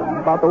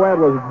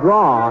was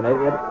drawn.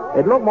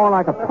 It looked more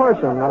like a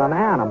person than an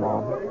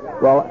animal.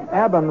 Well,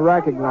 Eben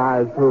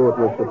recognized who it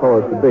was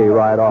supposed to be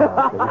right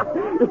off.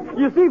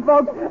 You see,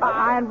 folks,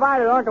 I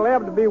invited Uncle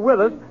Eb to be with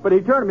us, but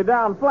he turned me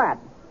down flat.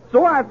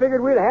 So I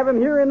figured we'd have him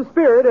here in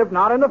spirit, if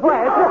not in the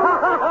flesh.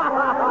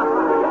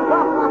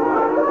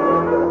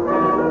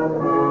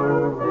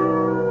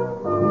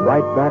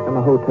 Right back in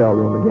the hotel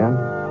room again.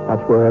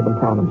 That's where Eben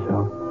found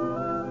himself.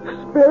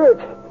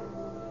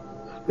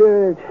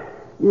 Spirit,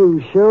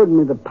 you showed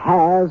me the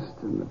past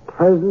and the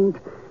present.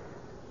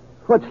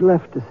 What's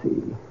left to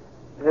see?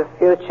 The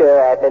future,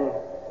 Eben.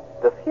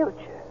 The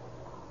future.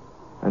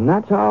 And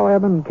that's how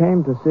Eben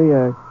came to see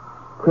a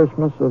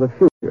Christmas of the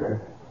future.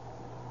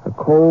 A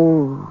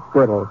cold,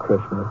 brittle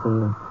Christmas.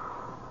 And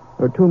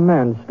there were 2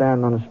 men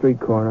standing on a street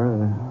corner,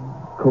 and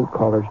coat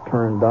collars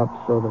turned up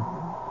so to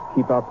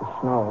keep out the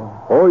snow.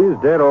 Oh, he's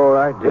dead, all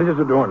right. Dead as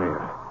a doornail.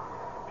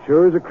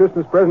 Sure is a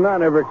Christmas present I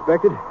never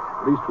expected.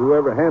 At least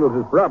whoever handles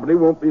his property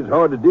won't be as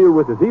hard to deal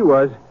with as he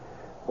was.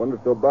 Wonder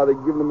if they'll bother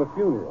giving him a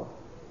funeral.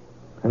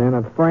 And in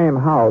a frame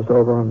house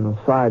over on the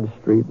side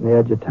street in the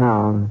edge of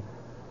town,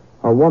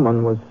 a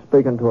woman was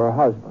speaking to her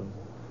husband.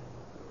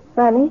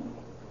 Funny.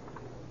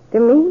 To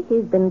me,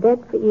 he's been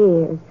dead for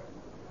years.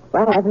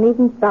 Well, I haven't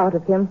even thought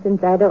of him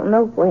since I don't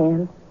know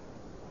when.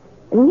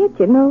 And yet,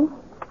 you know,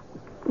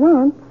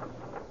 once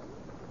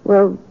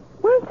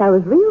I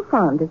was real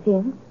fond of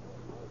him.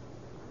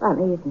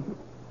 Funny, isn't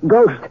it?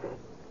 Ghost.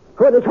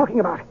 Who are they talking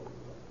about?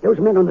 Those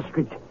men on the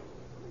street.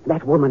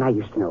 That woman I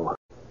used to know.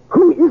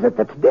 Who is it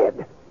that's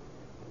dead?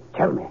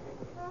 Tell me.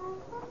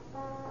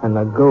 And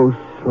the ghost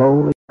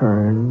slowly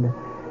turned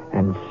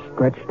and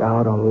stretched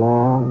out a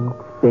long,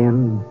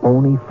 thin,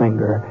 bony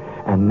finger.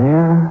 And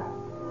there,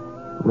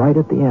 right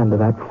at the end of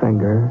that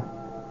finger,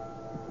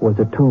 was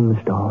a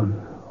tombstone,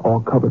 all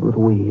covered with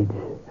weeds.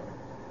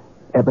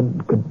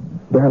 Eben could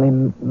barely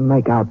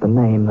make out the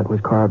name that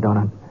was carved on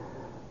it.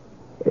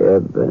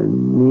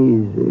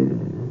 Ebenezer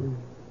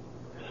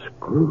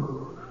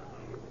Scrooge.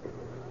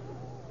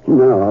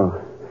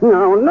 No.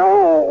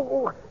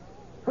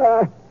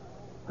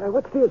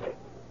 What's this?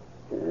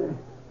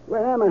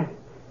 Where am I?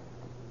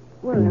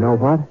 And you know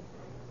what?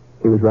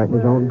 He was right in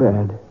his own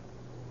bed,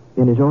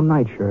 in his own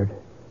nightshirt,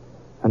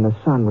 and the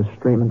sun was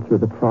streaming through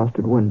the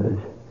frosted windows.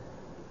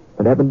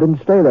 But Eben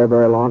didn't stay there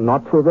very long,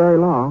 not for very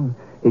long.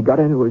 He got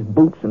into his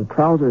boots and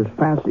trousers as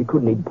fast as he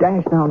could, and he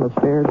dashed down the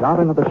stairs, out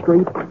into the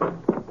street.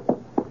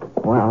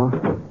 Well,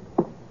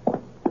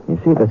 you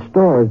see, the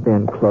stores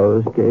being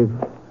closed gave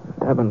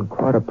Eben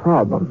quite a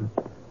problem.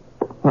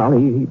 Well,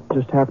 he'd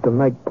just have to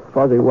make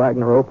Fuzzy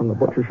Wagner open the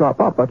butcher shop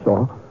up, that's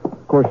all.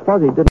 course,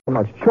 Fuzzy didn't have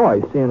much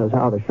choice, seeing as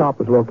how the shop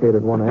was located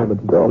in one of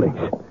Eben's buildings.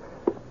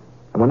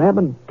 And when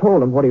Eben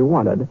told him what he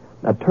wanted,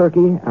 a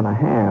turkey and a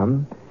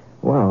ham,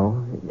 well...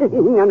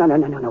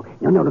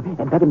 No.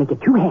 Better make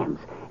it 2 hams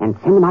and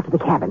send them out to the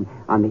cabin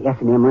on the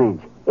S&M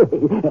ranch.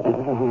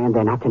 And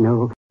they're not to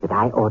know that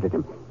I ordered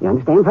them. You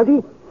understand,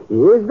 Fuzzy?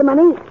 Here's the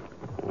money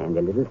and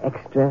a little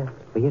extra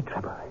for your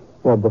trouble.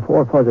 Well,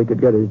 before Fuzzy could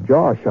get his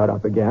jaw shut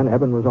up again,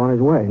 Eben was on his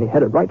way, and he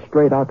headed right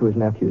straight out to his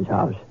nephew's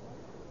house.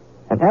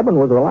 And Eben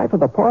was the life of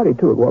the party,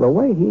 too. Well, the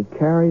way he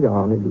carried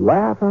on, he's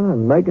laughing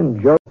and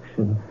making jokes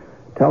and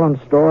telling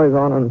stories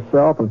on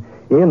himself, and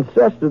he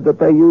insisted that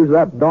they use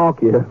that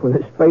donkey with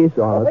his face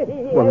on it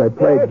when they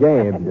played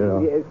games, you know.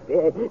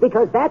 Yes,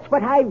 because that's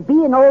what I've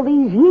been all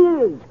these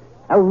years.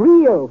 A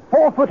real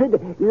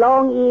 4-footed,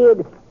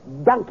 long-eared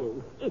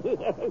donkey. And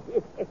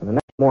the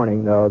next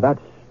morning, though,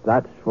 that's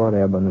what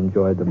Eben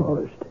enjoyed the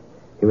most.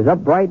 He was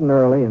up bright and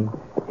early and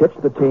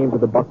hitched the team to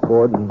the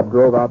buckboard and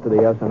drove out to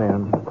the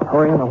S&M,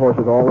 hurrying the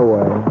horses all the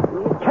way.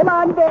 Come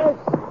on, Bess.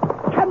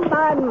 Come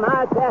on,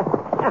 Martha.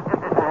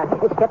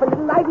 Step a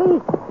little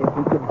lively. If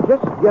he could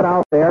just get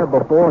out there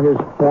before his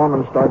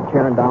foreman started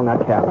tearing down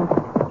that cabin.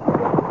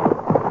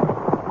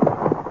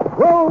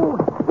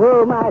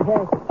 Whoa,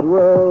 Martha.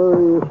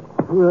 Whoa.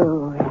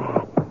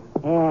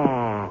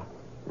 Yeah.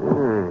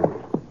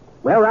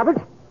 Well, Robert?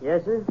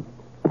 Yes, sir?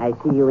 I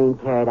see you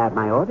ain't carried out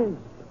my orders.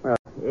 Well,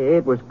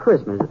 it was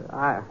Christmas.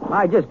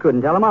 I just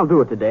couldn't tell him I'll do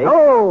it today.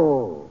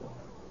 Oh,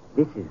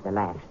 this is the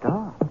last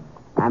straw.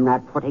 I'm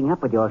not putting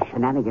up with your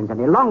shenanigans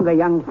any longer,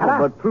 young fella. Oh,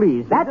 but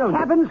please. That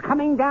cabin's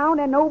coming down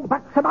and no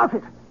buts about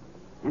it.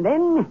 And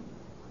then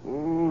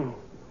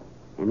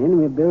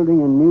we're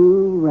building a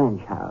new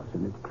ranch house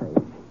in its place.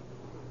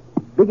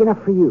 Big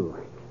enough for you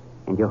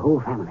and your whole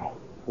family.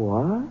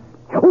 What?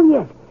 Oh,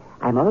 yes.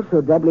 I'm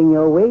also doubling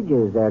your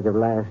wages as of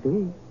last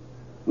week.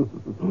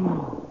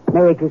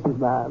 Merry Christmas,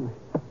 Bob.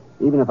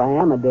 Even if I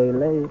am a day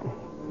late.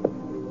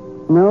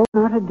 No,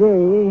 not a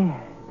day.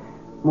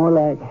 More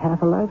like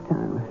half a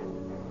lifetime.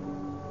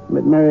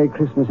 But Merry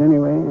Christmas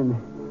anyway.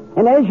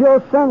 And as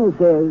your son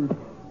says,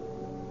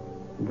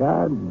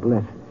 God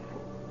blesses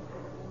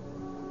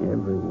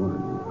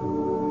everyone.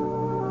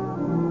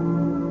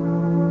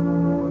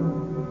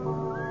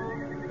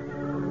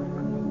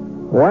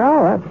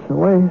 Well, that's the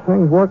way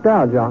things worked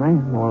out, Johnny,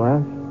 more or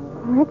less.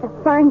 Well, that's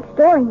a fine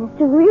story,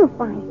 Mister. Real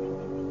fine.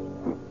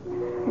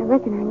 I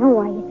reckon I know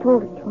why you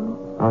told it to me.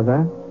 How's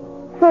that?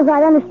 So that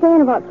I'd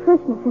understand about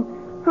Christmas and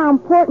how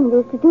important it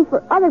is to do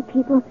for other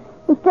people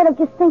instead of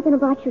just thinking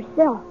about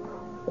yourself.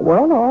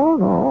 Well, no.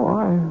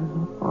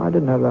 I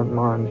didn't have that in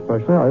mind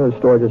especially. The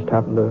story just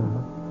happened to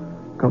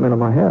come into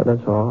my head,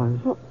 that's all.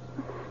 Well,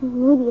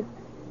 maybe if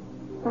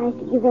I had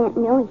to give Aunt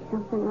Millie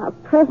something, a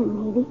present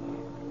maybe.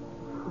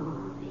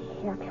 Oh,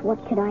 shucks, what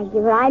could I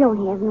give her? I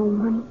don't have no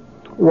money.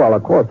 Well,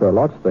 of course, there are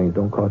lots of things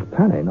don't cost a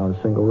penny, not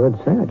a single red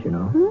cent, you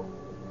know. Hmm?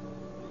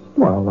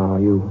 Well, now,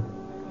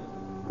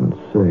 let's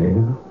see.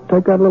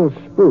 Take that little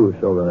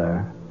spruce over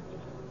there.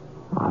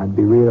 It'd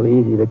be real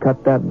easy to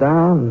cut that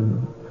down,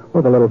 and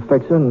with a little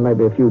fixing and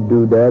maybe a few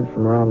doodads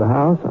from around the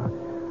house.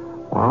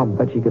 I'll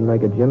bet you can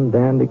make a Jim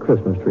Dandy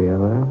Christmas tree out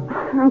of that.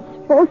 I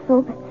suppose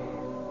so, but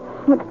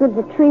what good's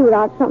a tree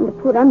without something to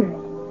put under it?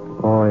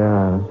 Oh,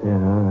 yeah,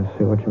 I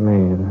see what you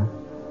mean.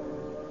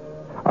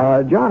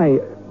 Johnny,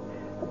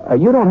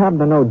 you don't happen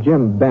to know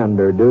Jim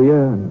Bender, do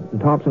you? In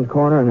Thompson's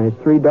Corner and his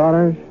 3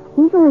 daughters?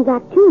 He's only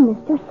got 2,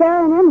 mister,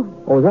 Sarah and Emily.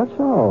 Oh, that's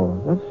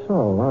so. That's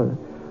so.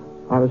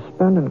 I was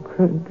spending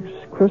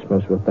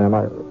Christmas with them.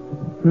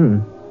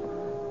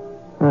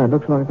 It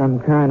looks like I'm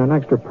carrying an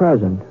extra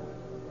present.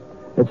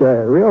 It's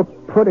a real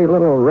pretty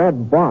little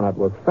red bonnet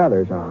with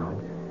feathers on it.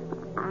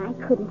 I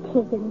couldn't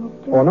take it,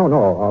 mister. Oh,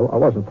 no. I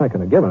wasn't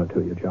thinking of giving it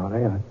to you,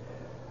 Johnny.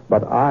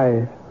 But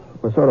I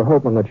was sort of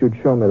hoping that you'd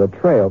show me the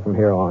trail from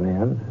here on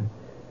in.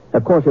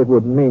 Of course, it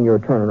would mean you're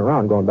turning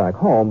around going back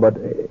home, but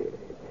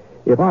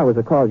if I was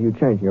to cause you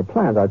changing your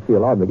plans, I'd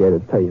feel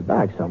obligated to pay you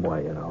back some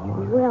way, you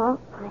know. Well,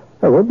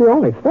 It would be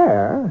only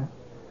fair.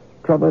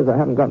 Trouble is, I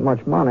haven't got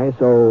much money,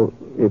 so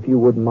if you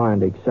wouldn't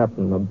mind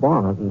accepting the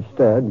bonnet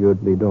instead,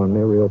 you'd be doing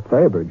me a real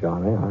favor,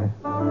 Johnny.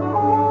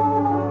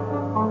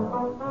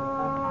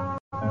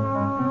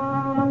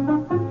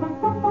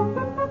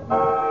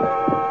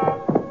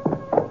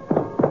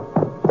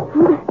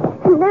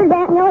 There's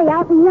Aunt Millie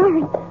out in the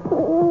yard.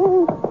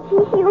 Oh,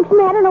 she looks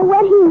mad in a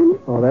wet hen.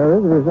 Well, there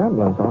is a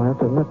resemblance, I'll have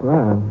to admit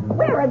that.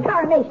 Where in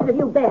tarnation have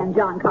you been,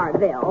 John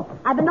Cartville?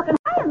 I've been looking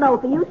high and low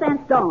for you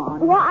since dawn.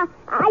 Well,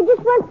 I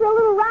just went for a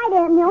little ride,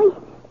 Aunt Millie,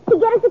 to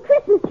get us a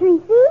Christmas tree,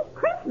 see?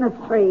 Christmas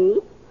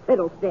tree?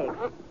 Fiddlesticks.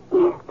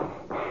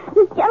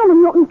 This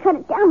gentleman won't cut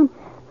it down.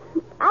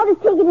 I'll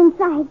just take it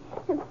inside.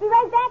 Be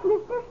right back,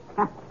 mister.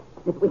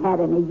 If we had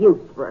any use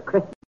for a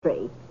Christmas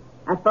tree.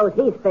 I suppose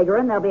he's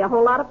figuring there'll be a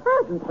whole lot of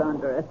presents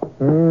under it.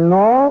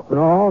 No,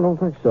 don't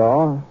think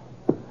so.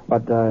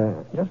 But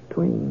just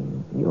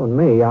between you and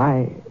me,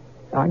 I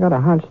got a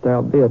hunch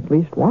there'll be at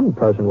least one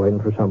present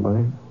waiting for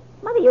somebody.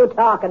 What are you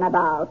talking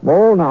about?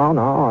 Oh,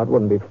 no. It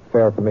wouldn't be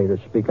fair for me to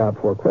speak out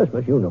before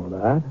Christmas. You know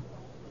that.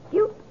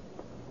 You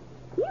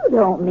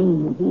don't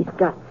mean he's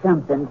got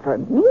something for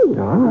me.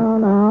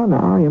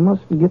 No. You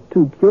mustn't get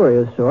too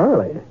curious so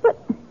early.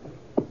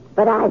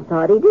 But I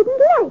thought he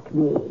didn't like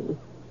me.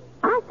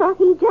 I thought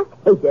he just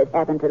hated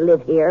having to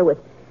live here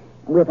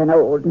with an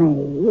old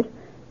maid.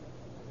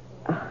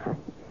 I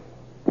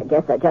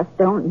guess I just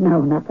don't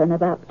know nothing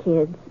about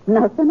kids.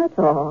 Nothing at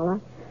all.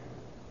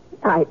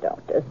 I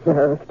don't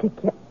deserve to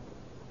get...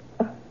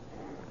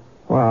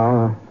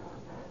 Well,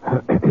 I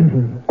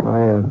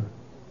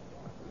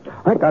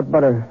think I'd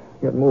better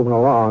get moving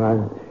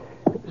along.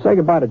 Say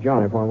goodbye to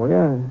Johnny for him, will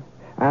you?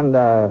 And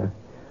I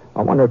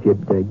wonder if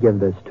you'd give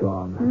this to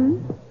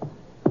him.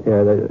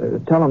 Here,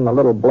 tell him the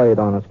little blade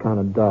on it's kind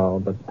of dull,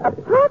 but... A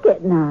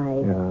pocket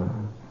knife? Yeah.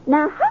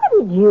 Now, how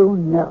did you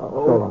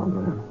know? So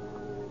long,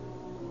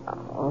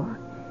 Oh,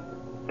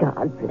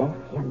 God bless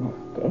you,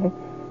 mister.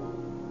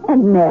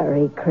 And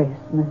Merry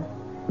Christmas.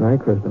 Merry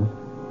Christmas.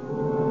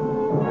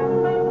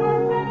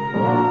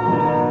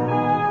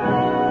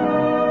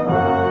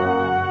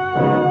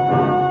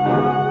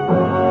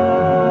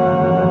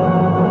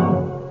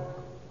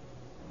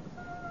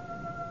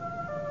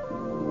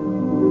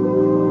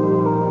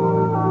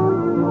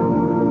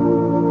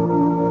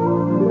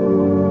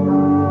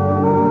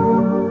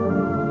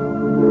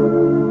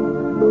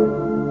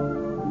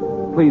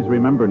 Please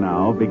remember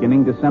now,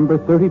 beginning December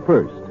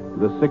 31st,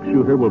 the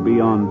six-shooter will be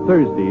on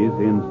Thursdays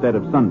instead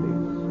of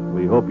Sundays.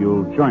 We hope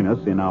you'll join us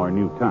in our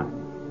new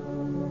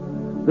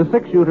time. The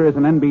Six-Shooter is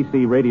an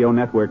NBC Radio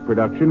Network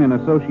production in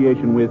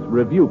association with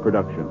Review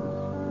Productions.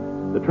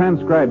 The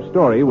transcribed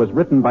story was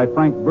written by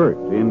Frank Burt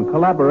in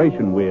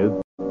collaboration with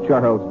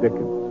Charles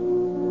Dickens.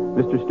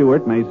 Mr.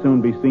 Stewart may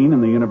soon be seen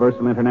in the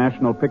Universal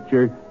International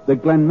picture The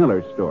Glenn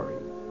Miller Story.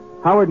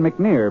 Howard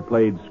McNear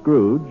played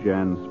Scrooge,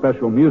 and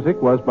special music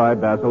was by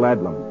Basil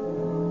Adlam.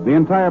 The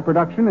entire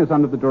production is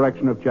under the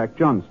direction of Jack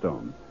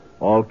Johnstone.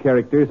 All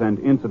characters and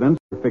incidents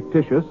are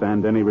fictitious,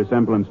 and any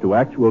resemblance to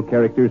actual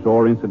characters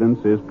or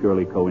incidents is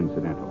purely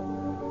coincidental.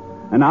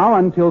 And now,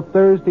 until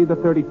Thursday the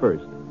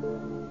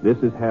 31st, this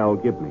is Hal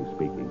Gibney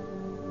speaking.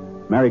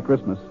 Merry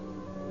Christmas.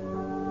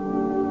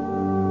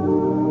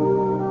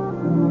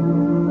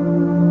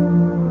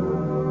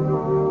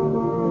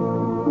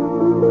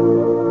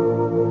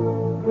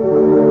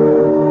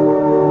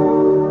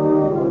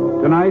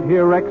 Tonight,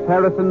 hear Rex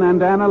Harrison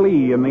and Anna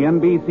Lee in the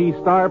NBC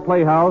Star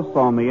Playhouse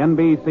on the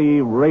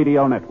NBC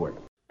Radio Network.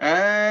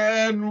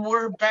 And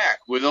we're back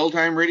with Old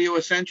Time Radio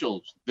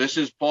Essentials. This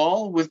is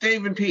Paul with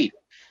Dave and Pete.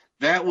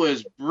 That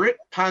was Britt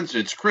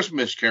Ponsett's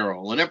Christmas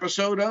Carol, an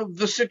episode of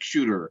The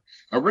Six-Shooter,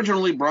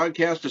 originally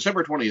broadcast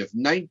December 20th,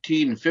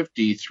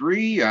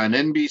 1953 on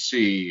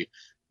NBC.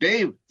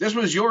 Dave, this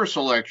was your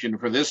selection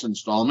for this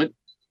installment.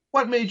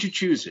 What made you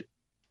choose it?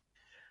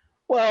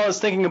 Well, I was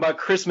thinking about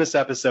Christmas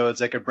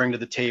episodes I could bring to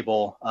the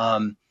table.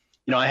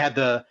 I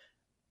had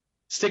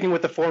sticking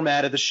with the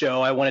format of the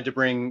show, I wanted to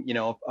bring,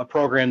 a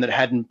program that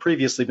hadn't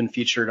previously been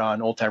featured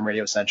on Old Time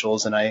Radio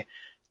Essentials. And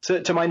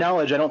to my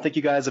knowledge, I don't think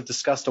you guys have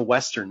discussed a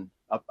Western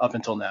up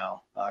until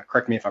now.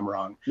 Correct me if I'm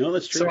wrong. No,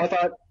 that's true. So I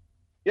thought,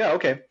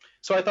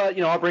 So I thought,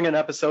 I'll bring an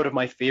episode of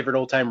my favorite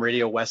old time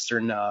radio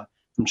Western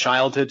from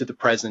childhood to the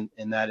present.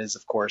 And that is,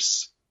 of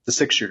course, The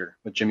Six-Shooter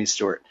with Jimmy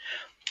Stewart.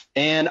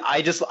 And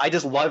I just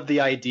love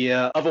the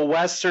idea of a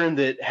Western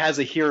that has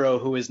a hero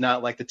who is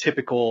not like the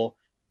typical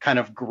kind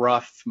of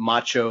gruff,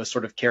 macho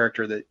sort of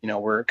character that,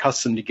 we're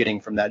accustomed to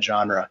getting from that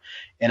genre.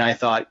 And I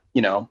thought,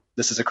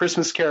 this is a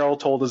Christmas Carol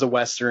told as a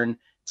Western.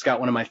 It's got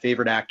one of my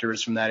favorite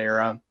actors from that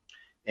era.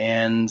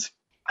 And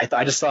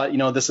I just thought,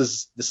 this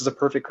is a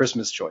perfect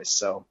Christmas choice.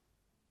 So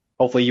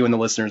hopefully you and the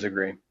listeners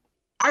agree.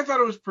 I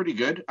thought it was pretty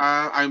good.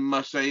 I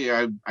must say,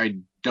 I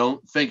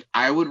don't think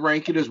I would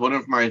rank it as one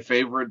of my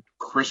favorite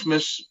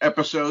Christmas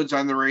episodes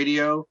on the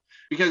radio,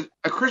 because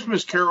A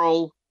Christmas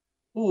Carol,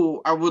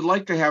 I would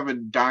like to have a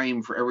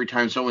dime for every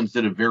time someone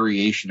did a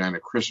variation on A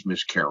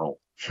Christmas Carol.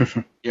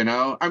 I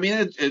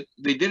mean,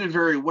 they did it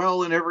very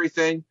well and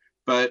everything,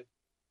 but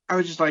I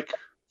was just like,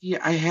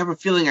 I have a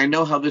feeling I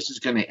know how this is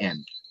going to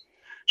end.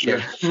 Sure.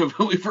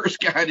 When we first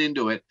got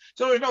into it.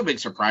 So there's no big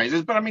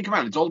surprises. But, I mean, come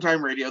on, it's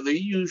old-time radio. There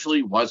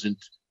usually wasn't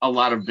a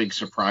lot of big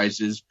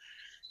surprises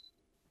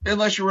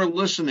unless you were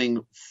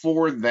listening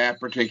for that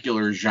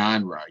particular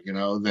genre,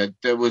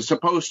 that was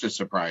supposed to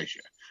surprise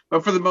you.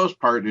 But for the most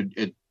part,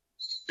 it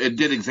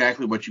did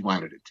exactly what you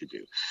wanted it to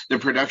do. The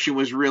production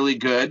was really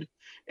good,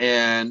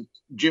 and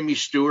Jimmy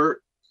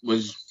Stewart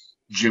was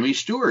Jimmy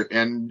Stewart.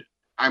 And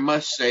I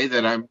must say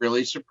that I'm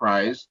really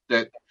surprised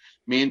that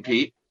me and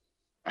Pete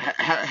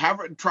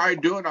haven't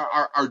tried doing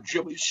our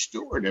Jimmy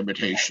Stewart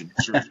imitations.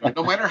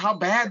 No matter how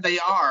bad they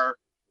are,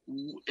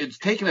 it's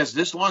taken us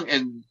this long,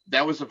 and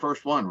that was the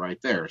first one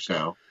right there.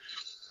 So,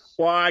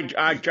 well,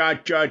 I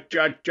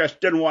just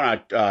didn't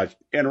want to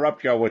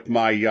interrupt you with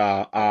my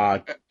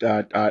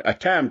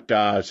attempt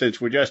since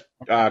we're just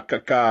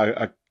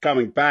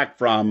coming back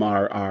from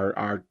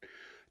our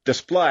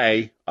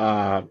display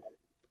and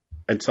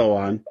so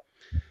on.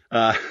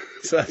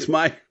 So that's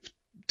my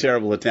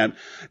terrible attempt.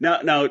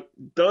 Now,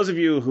 those of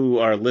you who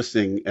are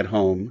listening at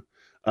home,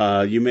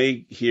 you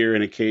may hear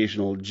an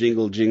occasional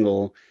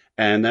jingle,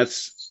 And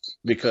that's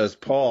because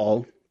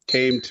Paul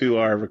came to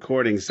our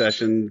recording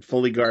session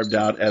fully garbed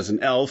out as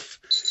an elf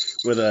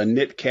with a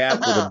knit cap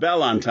with a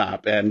bell on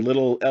top and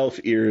little elf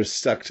ears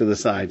stuck to the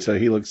side. So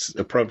he looks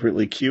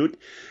appropriately cute.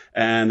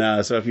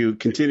 And so if you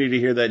continue to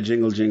hear that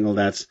jingle,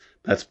 that's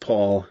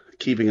Paul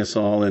keeping us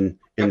all in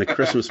the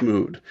Christmas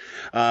mood.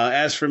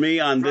 As for me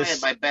on this,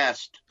 trying my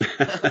best.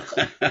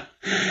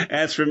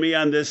 As for me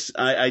on this,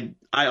 I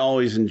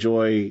always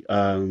enjoy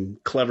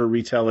clever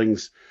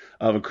retellings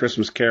of A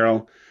Christmas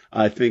Carol.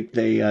 I think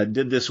they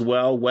did this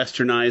well,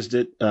 westernized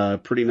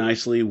it pretty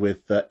nicely with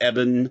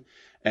Eben,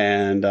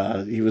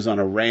 and he was on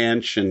a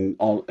ranch, and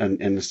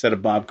instead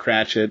of Bob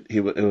Cratchit,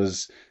 it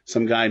was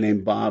some guy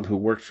named Bob who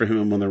worked for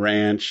him on the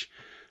ranch.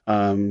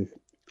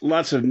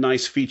 Lots of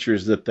nice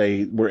features that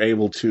they were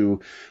able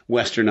to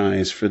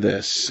westernize for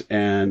this,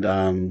 and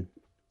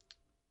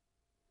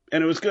it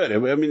was good.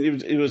 I mean,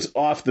 it was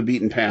off the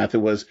beaten path. It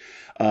was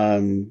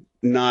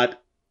not.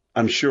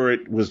 I'm sure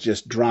it was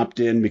just dropped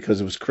in because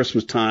it was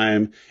Christmas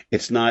time.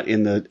 It's not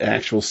in the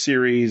actual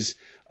series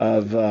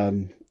of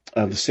the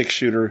Six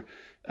Shooter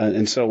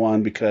and so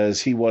on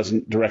because he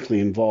wasn't directly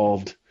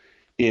involved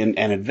in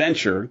an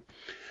adventure.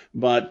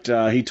 But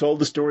he told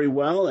the story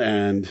well,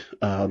 and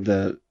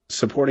the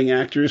supporting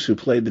actors who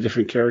played the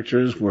different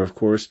characters were, of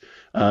course,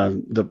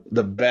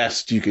 the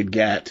best you could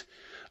get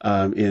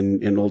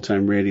in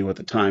old-time radio at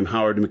the time.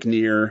 Howard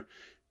McNear,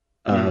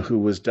 who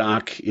was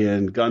Doc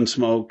in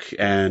Gunsmoke,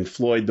 and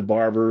Floyd the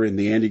Barber in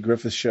the Andy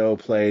Griffith Show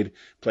played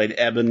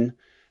Eben,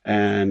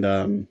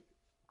 and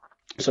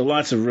so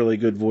lots of really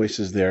good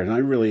voices there. And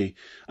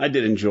I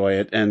did enjoy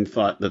it, and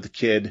thought that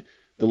the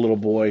little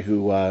boy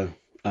who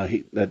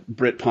that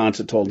Britt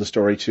Ponsett told the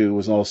story to,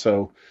 was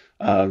also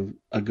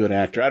a good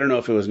actor. I don't know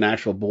if it was an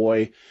actual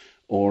boy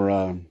or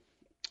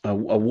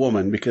a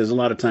woman, because a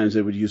lot of times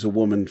they would use a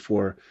woman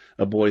for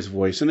a boy's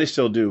voice, and they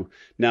still do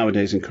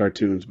nowadays in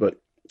cartoons, but.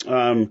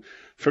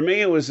 For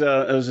me, it was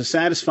a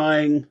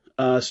satisfying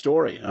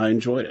story. I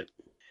enjoyed it.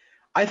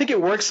 I think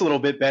it works a little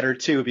bit better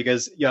too,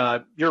 because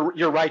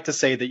you're right to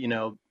say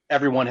that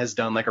everyone has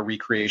done like a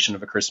recreation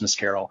of A Christmas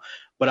Carol,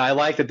 but I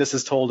like that this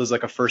is told as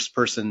like a first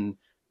person,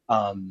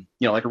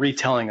 like a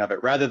retelling of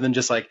it, rather than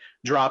just like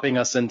dropping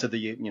us into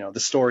the the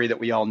story that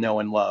we all know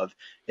and love.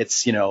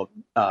 It's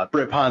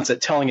Britt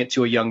Ponsett telling it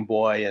to a young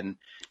boy, and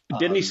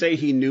didn't he say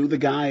he knew the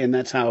guy, and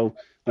that's how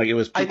it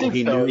was people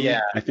he knew?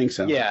 Yeah, I think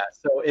so. Yeah,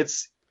 so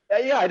it's.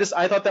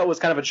 I thought that was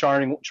kind of a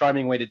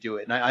charming way to do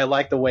it, and I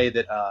like the way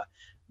that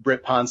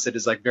Britt Ponsett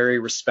is like very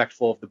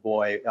respectful of the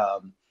boy.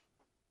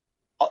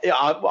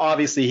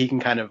 Obviously, he can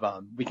kind of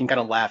we can kind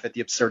of laugh at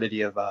the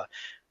absurdity of I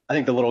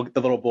think the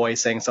little boy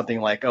saying something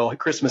like, "Oh,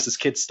 Christmas is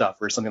kid stuff"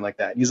 or something like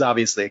that. He's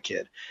obviously a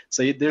kid,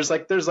 so there's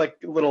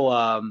little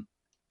kind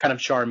of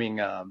charming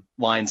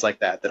lines like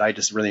that I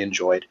just really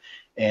enjoyed,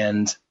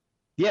 and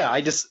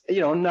I just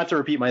not to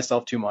repeat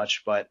myself too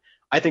much, but.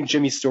 I think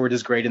Jimmy Stewart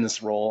is great in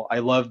this role. I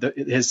love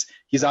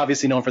he's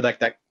obviously known for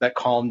that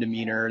calm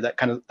demeanor,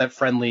 that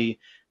friendly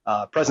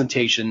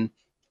presentation,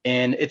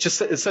 and it's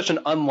such an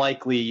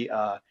unlikely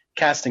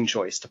casting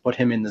choice to put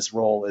him in this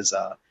role as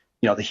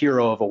the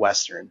hero of a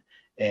Western.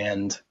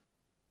 And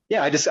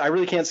I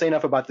really can't say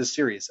enough about this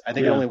series. I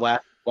think it only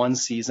lasted one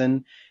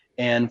season,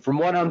 and from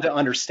what I'm to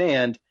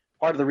understand,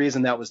 part of the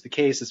reason that was the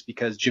case is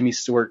because Jimmy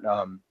Stewart.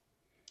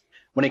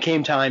 When it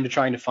came time to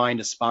trying to find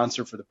a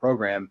sponsor for the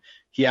program,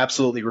 he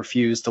absolutely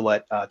refused to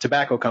let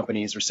tobacco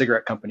companies or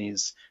cigarette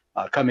companies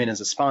come in as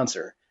a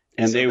sponsor.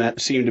 And so they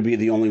seem to be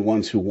the only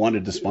ones who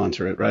wanted to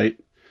sponsor it, right?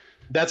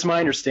 That's my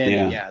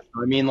understanding, yeah.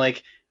 I mean,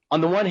 like,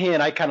 on the one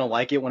hand, I kind of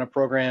like it when a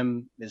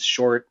program is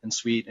short and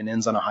sweet and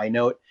ends on a high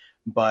note.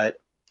 But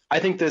I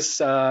think this,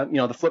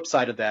 the flip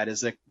side of that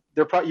is that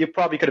you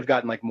probably could have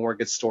gotten, like, more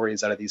good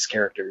stories out of these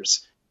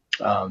characters.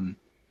 And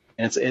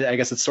I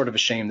guess it's sort of a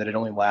shame that it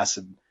only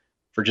lasted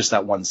for just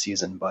that one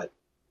season, but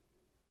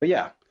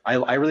yeah,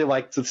 I really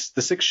liked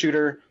the Six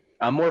Shooter.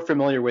 I'm more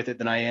familiar with it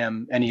than I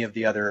am any of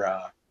the other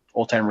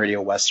old time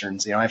radio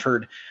westerns. I've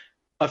heard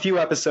a few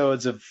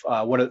episodes of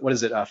what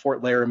is it?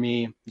 Fort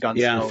Laramie, Gunsmoke.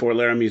 Yeah, Fort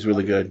Laramie is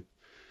really good.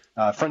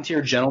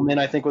 Frontier Gentleman,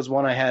 I think, was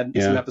one I had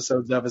some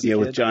episodes of as a kid. Yeah,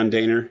 with John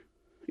Daner.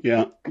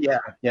 Yeah.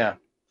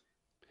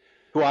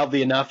 Who,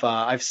 oddly enough,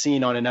 I've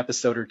seen on an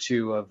episode or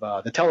two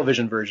of the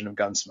television version of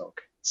Gunsmoke.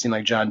 It seemed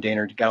like John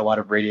Daner got a lot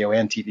of radio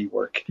and TV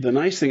work. The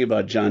nice thing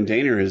about John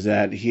Daner is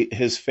that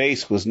his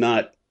face was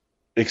not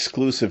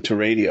exclusive to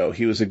radio.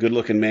 He was a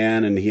good-looking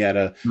man, and he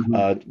had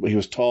he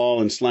was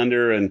tall and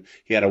slender, and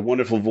he had a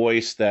wonderful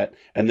voice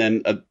and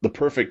then the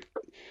perfect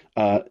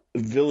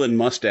villain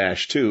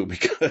mustache too,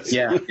 because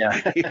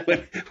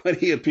when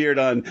he appeared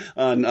on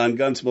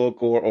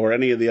Gunsmoke or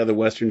any of the other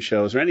Western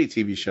shows or any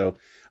TV show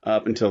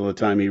up until the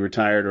time he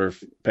retired or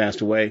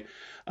passed away,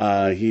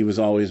 he was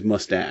always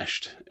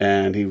mustached,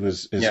 and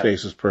his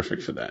face was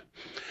perfect for that.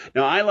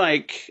 Now, I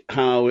like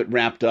how it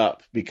wrapped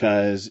up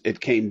because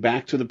it came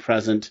back to the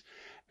present,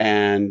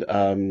 and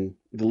the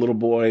little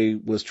boy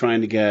was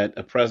trying to get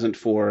a present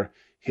for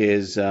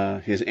his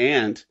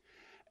aunt,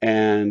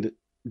 and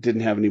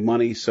didn't have any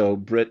money, so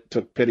Britt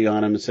took pity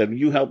on him and said,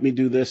 "You help me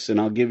do this, and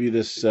I'll give you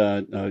this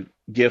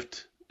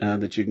gift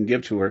that you can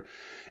give to her."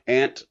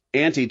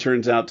 Auntie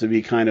turns out to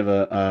be kind of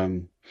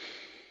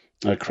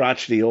a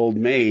crotchety old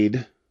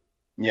maid.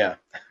 Yeah.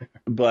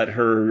 But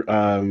her,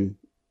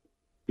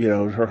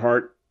 her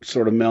heart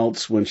sort of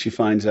melts when she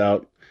finds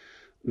out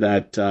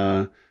that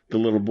the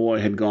little boy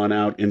had gone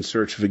out in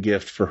search of a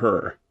gift for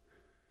her.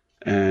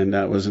 And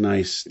that was a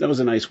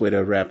nice way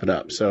to wrap it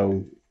up.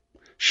 So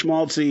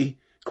schmaltzy,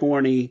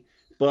 corny,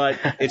 but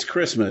it's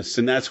Christmas,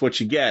 and that's what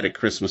you get at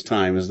Christmas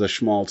time is the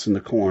schmaltz and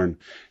the corn.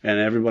 And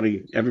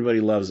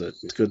everybody loves it.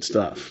 It's good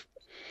stuff.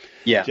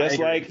 Yeah. Just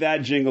like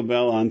that jingle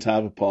bell on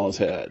top of Paul's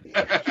head.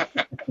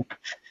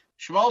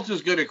 Schmaltz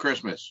is good at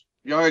Christmas.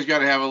 You always got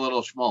to have a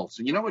little schmaltz.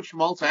 And you know what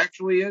schmaltz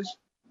actually is?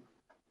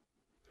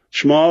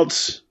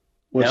 Schmaltz?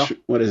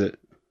 What is it?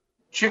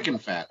 Chicken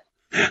fat.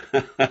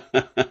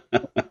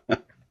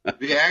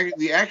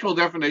 The actual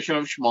definition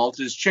of schmaltz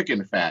is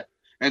chicken fat.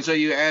 And so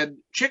you add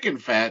chicken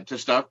fat to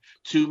stuff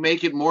to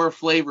make it more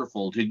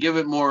flavorful, to give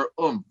it more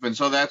oomph. And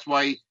so that's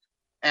why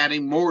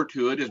adding more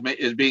to it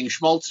is being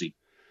schmaltzy.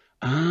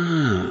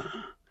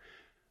 Ah.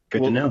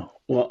 Good to know.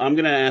 Well, I'm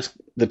going to ask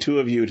the two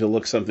of you to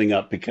look something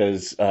up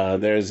because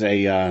there's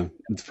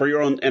for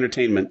your own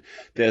entertainment,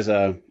 there's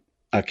a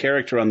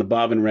character on the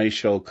Bob and Ray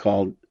show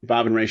called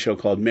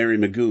Mary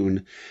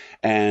Magoon,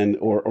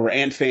 or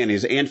Aunt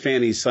Fanny's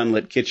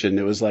Sunlit Kitchen.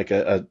 It was like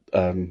a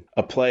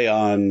play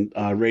on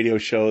radio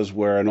shows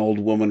where an old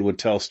woman would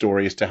tell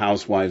stories to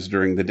housewives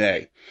during the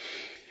day.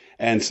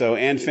 And so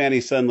Aunt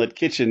Fanny's Sunlit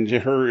Kitchen,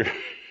 her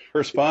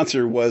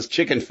sponsor was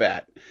chicken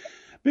fat.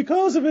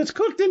 Because if it's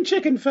cooked in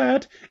chicken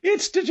fat,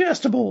 it's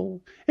digestible.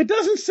 It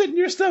doesn't sit in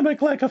your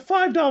stomach like a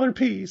 $5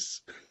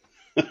 piece.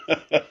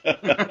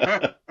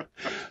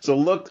 So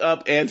look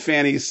up Aunt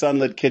Fanny's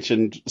Sunlit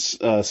Kitchen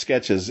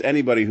sketches.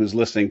 Anybody who's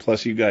listening,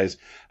 plus you guys,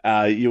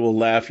 you will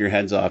laugh your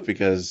heads off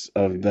because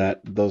of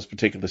those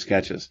particular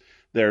sketches.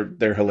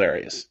 They're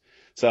hilarious.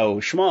 So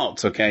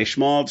schmaltz, okay?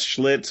 Schmaltz,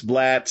 Schlitz,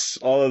 Blatz,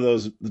 all of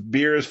those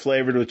beers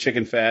flavored with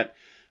chicken fat.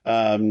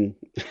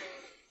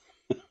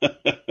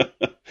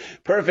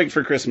 Perfect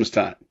for Christmas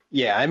time.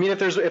 Yeah, I mean, if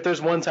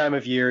there's one time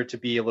of year to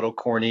be a little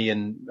corny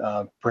and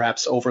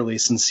perhaps overly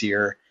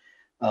sincere,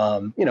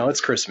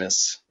 it's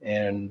Christmas.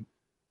 And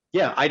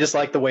yeah, I just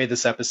like the way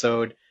this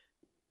episode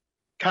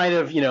kind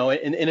of,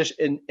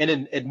 in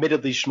an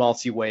admittedly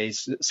schmaltzy way,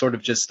 sort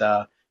of just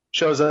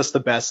shows us the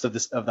best of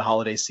the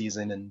holiday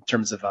season in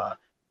terms of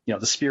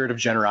the spirit of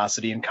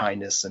generosity and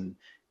kindness. And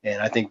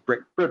I think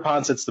Britt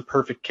Ponset's the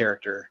perfect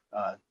character,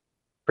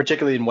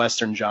 particularly in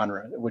Western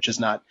genre, which is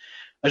not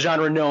a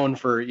genre known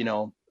for,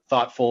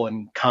 thoughtful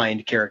and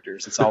kind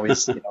characters. It's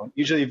always,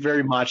 usually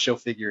very macho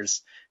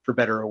figures, for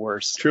better or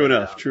worse. True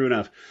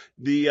enough.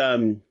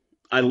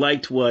 I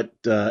liked what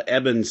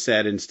Eben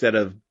said instead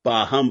of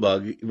bah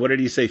humbug. What did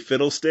he say?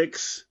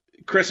 Fiddlesticks?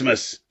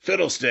 Christmas,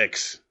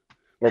 fiddlesticks.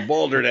 Or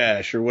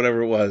balderdash, or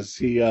whatever it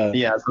was.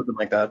 Yeah, something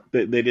like that.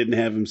 They didn't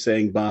have him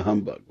saying bah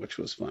humbug, which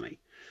was funny.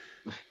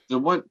 The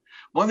one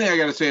thing I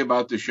got to say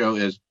about the show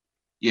is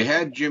you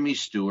had Jimmy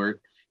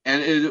Stewart,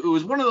 and it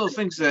was one of those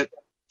things that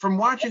from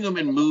watching him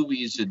in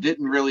movies, it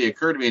didn't really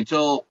occur to me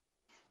until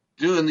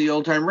doing the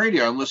old time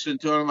radio. I'm listening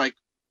to it. I'm like,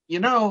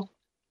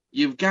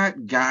 you've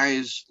got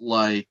guys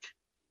like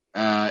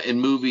in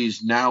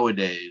movies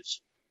nowadays.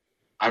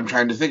 I'm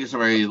trying to think of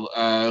somebody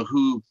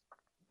who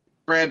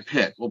Brad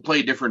Pitt will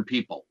play different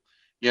people,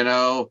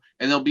 and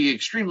they'll be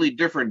extremely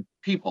different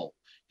people.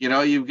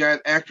 You've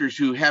got actors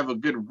who have a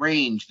good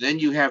range. Then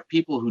you have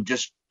people who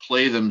just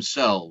play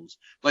themselves,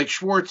 like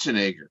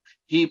Schwarzenegger.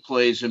 He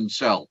plays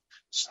himself.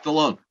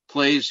 Stallone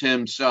plays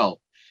himself.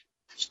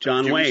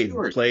 John Jimmy Wayne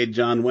Stewart played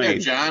John Wayne. Yeah,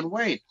 John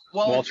Wayne.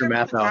 Well, Walter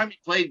Matthau. the time he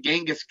played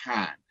Genghis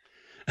Khan.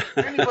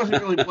 And he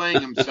wasn't really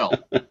playing himself.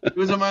 He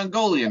was a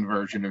Mongolian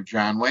version of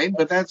John Wayne,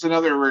 but that's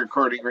another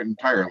recording written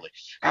entirely.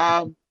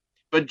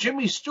 But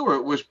Jimmy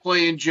Stewart was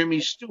playing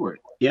Jimmy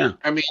Stewart. Yeah.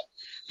 I mean,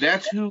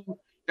 that's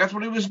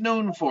what he was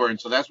known for, and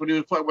so that's what he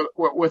was playing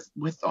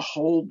with the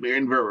whole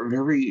band,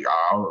 very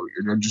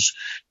just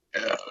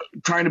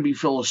trying to be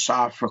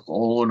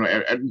philosophical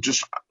and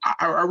just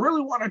I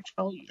really want to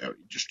tell you,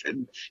 just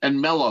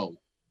and mellow,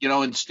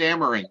 and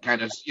stammering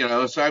kind of,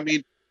 So I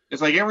mean,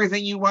 it's like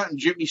everything you want in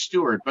Jimmy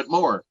Stewart, but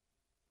more.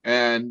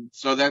 And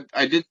so that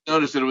I did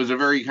notice that it was a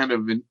very kind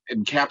of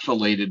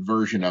encapsulated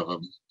version of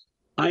him.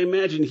 I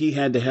imagine he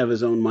had to have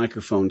his own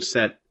microphone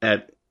set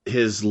at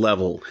his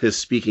level, his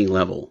speaking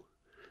level.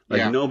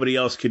 Nobody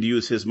else could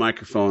use his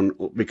microphone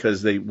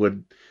because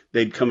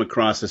they'd come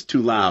across as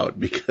too loud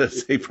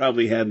because they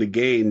probably had the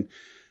gain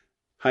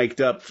hiked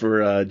up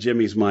for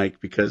Jimmy's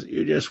mic because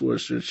he just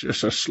was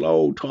just a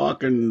slow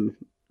talking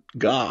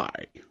guy.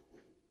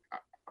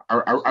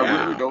 I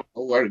really don't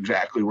know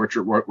exactly what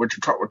you're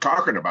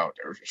talking about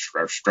there,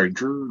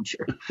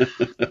 stranger.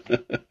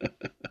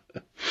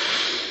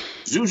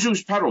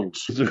 Zuzu's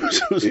pedals.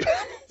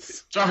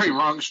 Sorry,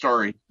 wrong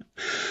story.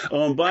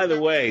 Oh, and by the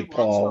way,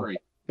 Paul,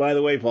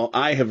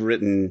 I have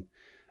written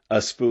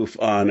a spoof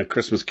on A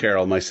Christmas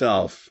Carol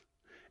myself,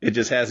 It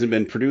just hasn't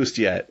been produced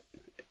yet.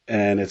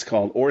 And it's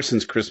called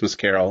Orson's Christmas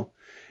Carol.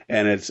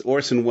 And it's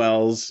Orson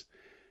Welles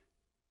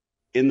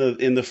in the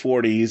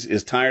 40s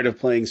is tired of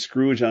playing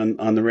Scrooge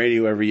on the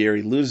radio every year.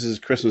 He loses his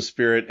Christmas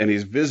spirit, and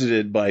he's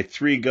visited by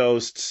three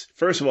ghosts.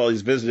 First of all,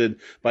 he's visited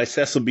by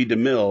Cecil B.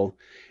 DeMille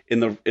in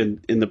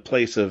the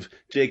place of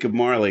Jacob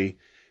Marley.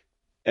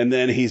 And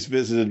then he's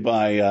visited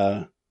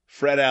by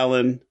Fred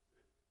Allen,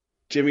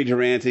 Jimmy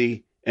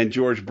Durante, and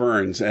George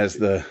Burns as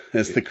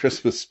the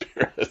Christmas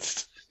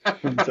spirits.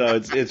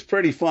 So it's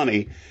pretty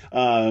funny.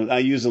 I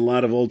use a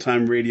lot of old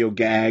time radio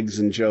gags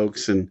and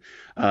jokes and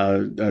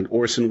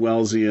Orson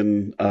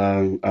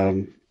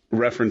Wellesian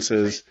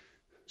references.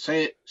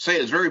 Say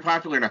it's very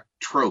popular now.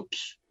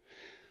 Tropes.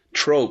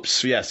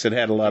 Tropes, yes, it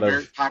had a lot of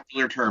very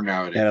popular term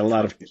nowadays. Had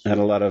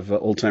a lot of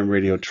old time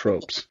radio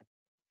tropes.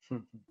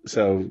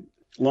 So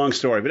long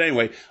story, but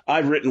anyway,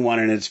 I've written one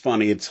and it's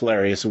funny, it's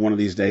hilarious, and one of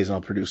these days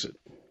I'll produce it.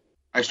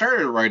 I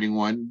started writing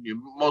one,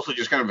 mostly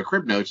just kind of a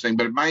crib notes thing,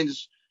 but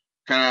mine's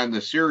kind of on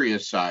the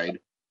serious side,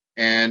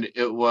 and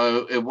it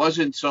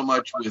wasn't so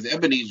much with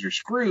Ebenezer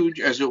Scrooge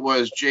as it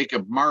was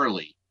Jacob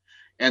Marley.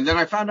 And then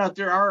I found out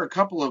there are a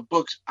couple of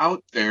books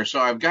out there, so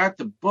I've got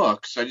the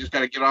books. I just got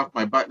to get off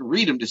my butt and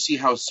read them to see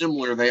how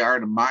similar they are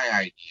to my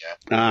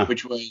idea,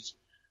 which was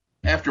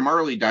after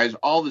Marley dies,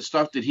 all the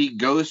stuff that he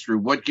goes through,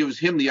 what gives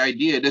him the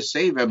idea to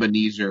save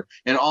Ebenezer,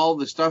 and all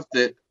the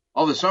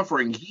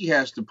suffering he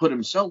has to put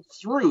himself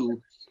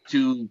through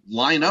to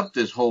line up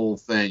this whole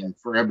thing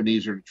for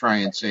Ebenezer to try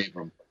and save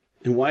him.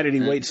 And why did he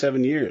wait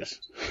 7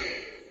 years?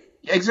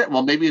 Exactly.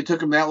 Well, maybe it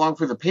took him that long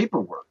for the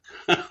paperwork.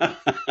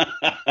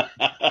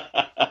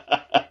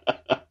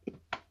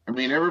 I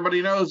mean,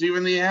 everybody knows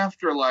even the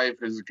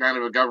afterlife is kind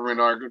of a government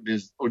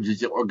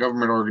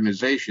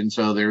organization,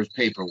 so there's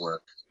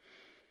paperwork.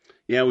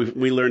 Yeah,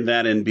 we learned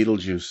that in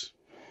Beetlejuice.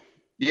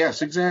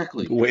 Yes,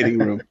 exactly. Waiting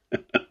room.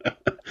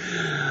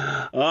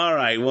 All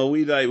right. Well,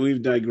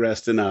 we've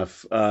digressed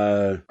enough.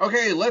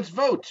 Okay, let's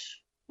vote.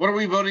 What are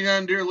we voting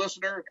on, dear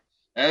listener?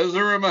 As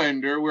a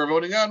reminder, we're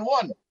voting on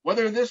 1,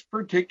 whether this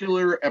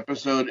particular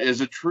episode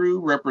is a true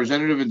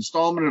representative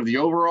installment of the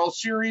overall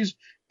series,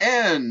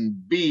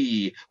 and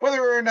B,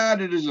 whether or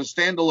not it is a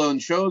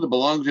standalone show that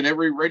belongs in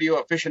every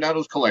radio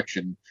aficionado's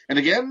collection. And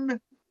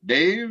again,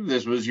 Dave,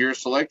 this was your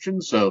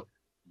selection, so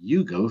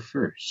you go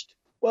first.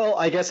 Well,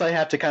 I guess I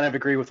have to kind of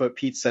agree with what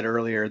Pete said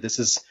earlier. This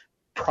is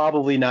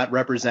probably not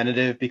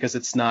representative because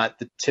it's not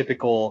the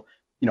typical,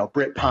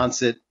 Britt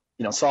Ponsett,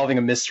 solving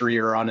a mystery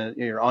or on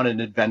an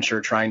adventure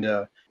trying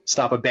to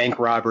stop a bank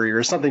robbery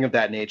or something of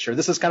that nature.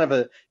 This is kind of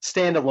a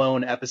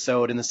standalone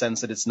episode in the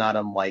sense that it's not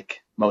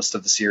unlike most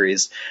of the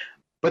series.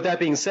 But that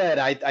being said,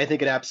 I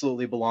think it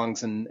absolutely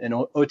belongs in an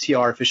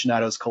OTR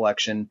aficionados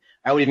collection.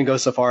 I would even go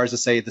so far as to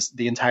say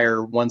the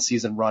entire one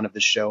season run of the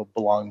show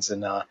belongs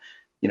in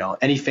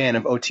any fan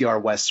of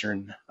OTR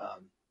Western,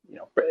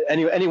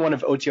 any one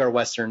of OTR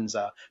Western's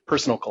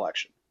personal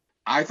collection.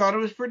 I thought it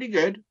was pretty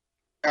good.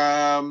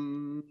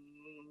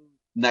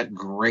 Not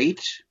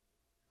great.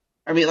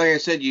 I mean, like I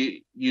said,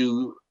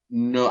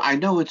 I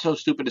know it's so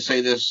stupid to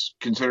say this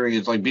considering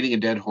it's like beating a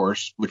dead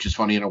horse, which is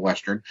funny in a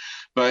Western,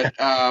 but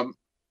a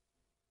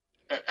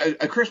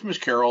Christmas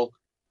Carol,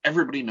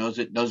 everybody knows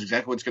it, knows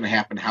exactly what's going to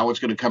happen, how it's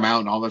going to come out,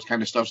 and all that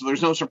kind of stuff. So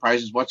there's no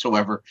surprises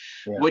whatsoever.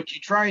 Yeah. What you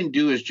try and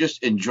do is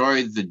just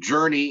enjoy the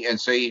journey and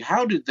say,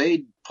 how did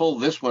they pull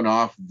this one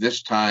off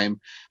this time?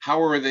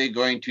 How are they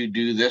going to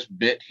do this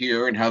bit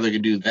here and how they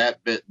can do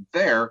that bit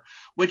there?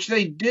 Which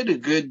they did a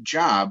good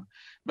job.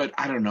 But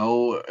I don't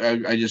know.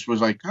 I just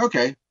was like,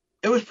 okay,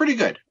 it was pretty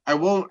good. I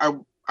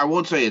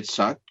won't say it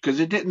sucked because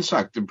it didn't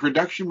suck. The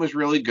production was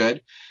really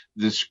good.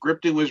 The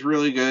scripting was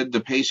really good. The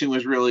pacing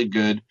was really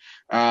good.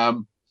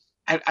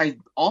 I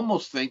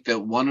almost think that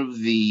one of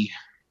the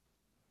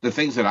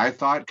things that I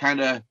thought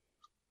kind of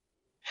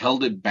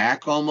held it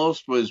back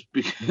almost was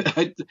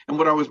because, and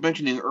what I was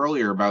mentioning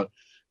earlier about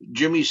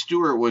Jimmy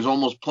Stewart was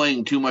almost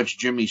playing too much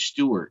Jimmy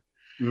Stewart.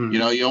 Mm.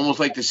 You almost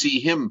like to see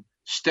him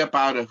step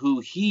out of who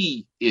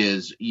he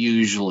is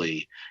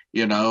usually,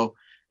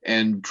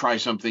 and try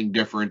something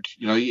different.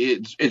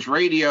 It's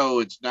radio.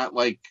 It's not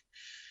like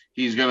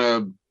he's going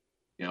to,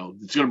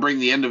 it's going to bring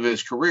the end of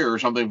his career or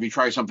something if he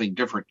tries something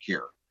different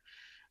here.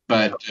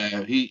 But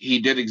he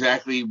did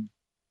exactly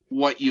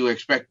what you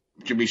expect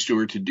Jimmy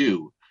Stewart to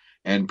do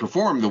and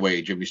perform the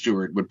way Jimmy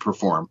Stewart would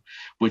perform,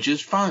 which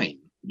is fine.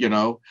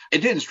 It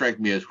didn't strike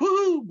me as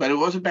woohoo, but it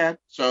wasn't bad.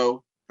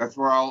 So that's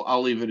where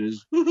I'll leave it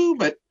as woohoo,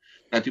 but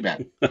not too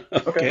bad.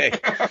 Okay.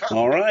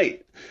 All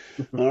right.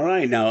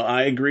 Now,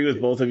 I agree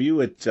with both of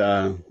you. It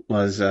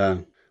was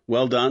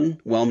well done,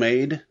 well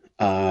made.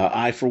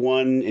 I, for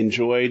one,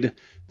 enjoyed,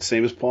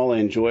 same as Paul, I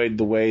enjoyed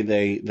the way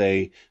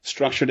they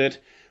structured it.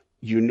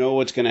 You know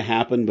what's going to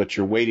happen, but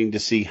you're waiting to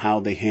see how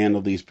they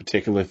handle these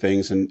particular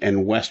things and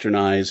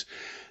westernize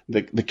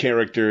the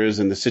characters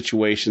and the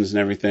situations and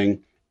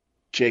everything.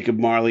 Jacob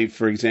Marley,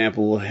 for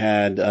example,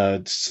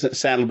 had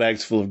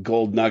saddlebags full of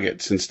gold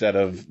nuggets instead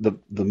of the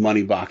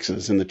money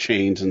boxes and the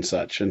chains and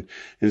such. And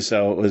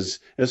so it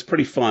was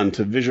pretty fun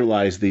to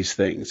visualize these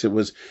things. It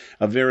was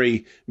a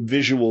very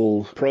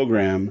visual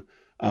program,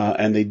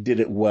 and they did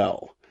it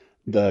well.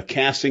 The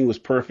casting was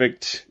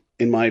perfect,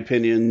 in my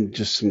opinion,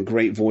 just some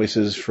great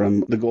voices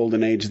from the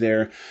golden age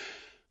there.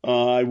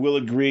 I will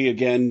agree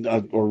again,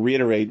 or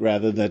reiterate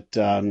rather,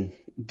 that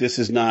this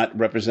is not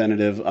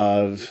representative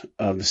of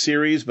the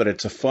series, but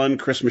it's a fun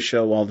Christmas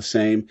show all the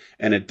same,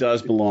 and it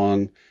does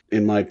belong,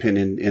 in my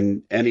opinion,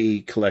 in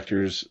any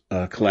collector's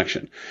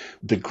collection.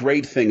 The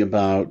great thing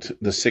about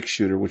the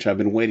six-shooter, which I've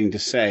been waiting to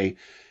say,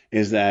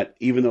 is that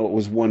even though it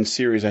was one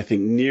series, I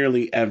think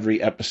nearly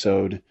every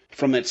episode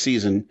from that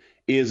season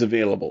is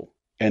available,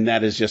 and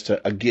that is just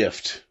a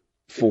gift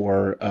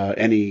for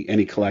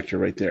any collector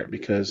right there,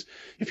 because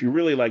if you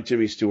really like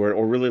Jimmy Stewart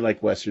or really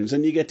like Westerns,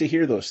 then you get to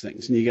hear those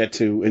things, and you get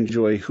to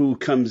enjoy who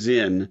comes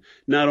in,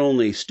 not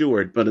only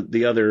Stewart, but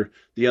the other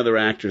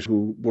actors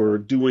who were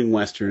doing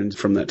Westerns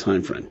from that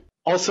time frame.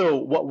 Also,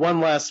 one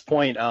last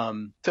point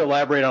to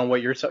elaborate on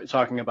what you're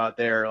talking about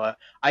there.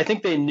 I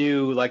think they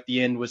knew like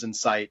the end was in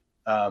sight.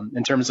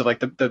 In terms of like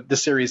the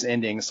series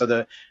ending. So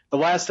the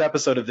last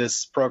episode of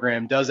this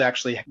program does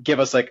actually give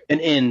us like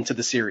an end to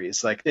the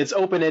series. Like it's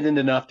open-ended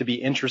enough to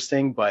be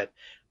interesting, but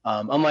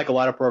unlike a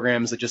lot of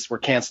programs that just were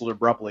canceled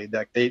abruptly,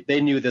 that they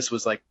knew this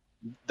was like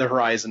the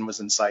horizon was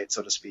in sight,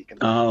 so to speak.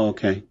 Oh,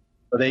 okay.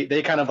 So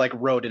they kind of like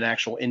wrote an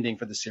actual ending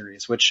for the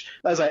series, which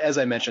as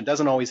I mentioned,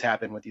 doesn't always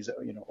happen with these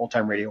old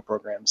time radio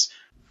programs.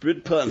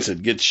 Britt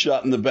Punset gets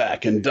shot in the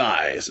back and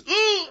dies.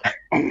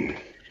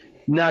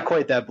 Not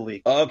quite that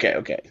bleak.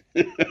 Okay.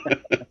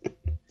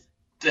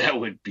 That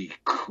would be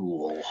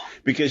cool.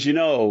 Because,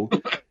 the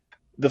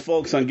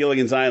folks on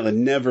Gilligan's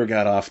Island never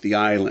got off the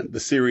island. The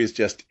series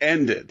just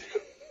ended.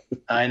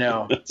 I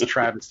know. It's a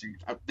travesty.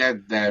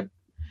 That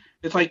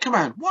it's like, come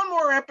on, one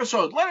more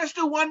episode. Let us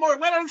do one more.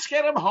 Let us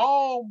get him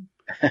home.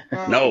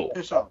 No.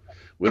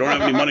 We don't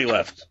have any money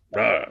left.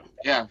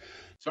 Yeah.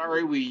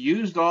 Sorry, we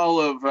used all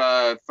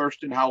of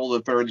Thurston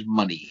Howell III's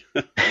money.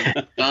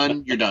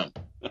 Done. You're done.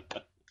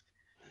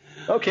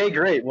 Okay,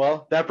 great.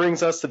 Well, that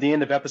brings us to the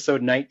end of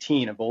episode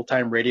 19 of Old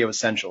Time Radio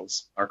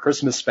Essentials, our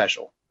Christmas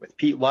special, with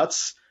Pete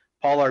Lutz,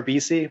 Paul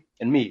Arbisi,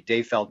 and me,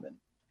 Dave Feldman.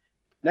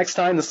 Next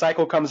time, the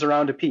cycle comes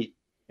around to Pete.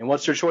 And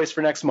what's your choice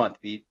for next month,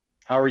 Pete?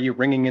 How are you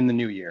ringing in the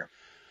new year?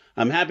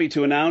 I'm happy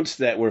to announce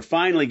that we're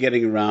finally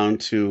getting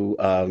around to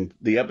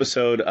the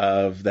episode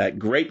of that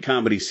great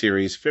comedy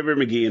series, Fibber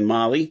McGee and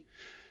Molly.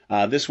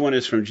 This one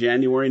is from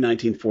January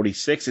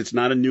 1946. It's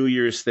not a New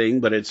Year's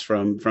thing, but it's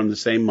from the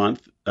same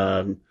month.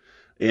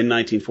 In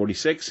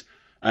 1946,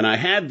 and I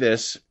had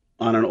this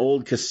on an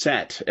old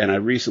cassette, and I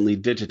recently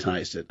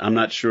digitized it. I'm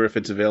not sure if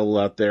it's available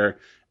out there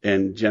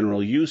in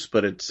general use,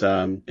 but it's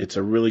a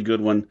really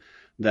good one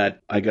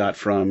that I got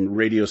from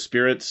Radio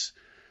Spirits,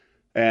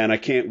 and I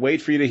can't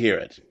wait for you to hear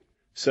it.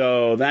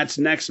 So that's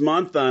next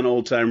month on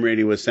Old Time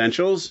Radio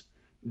Essentials.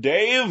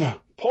 Dave,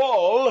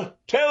 Paul,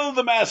 tell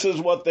the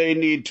masses what they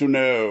need to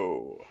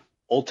know.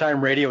 Old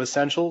Time Radio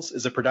Essentials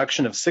is a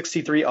production of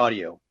 63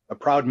 Audio, a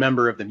proud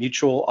member of the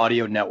Mutual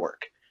Audio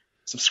Network.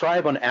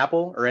 Subscribe on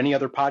Apple or any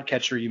other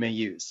podcatcher you may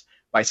use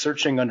by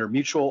searching under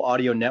Mutual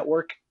Audio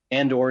Network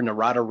and or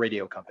Narada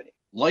Radio Company.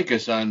 Like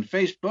us on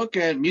Facebook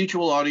at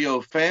Mutual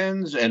Audio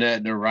Fans and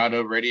at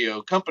Narada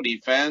Radio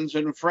Company Fans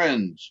and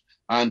Friends.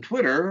 On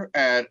Twitter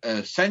at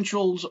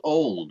Essentials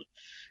Old.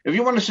 If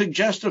you want to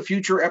suggest a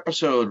future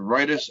episode,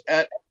 write us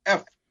at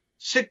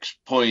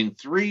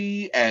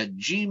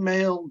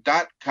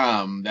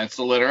f6.3@gmail.com. That's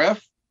the letter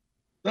F,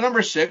 the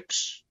number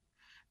 6,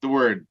 the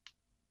word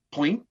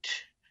point,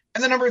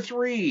 and the number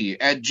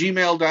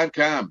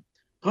 3@gmail.com.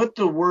 Put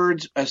the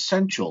words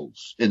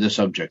essentials in the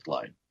subject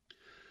line.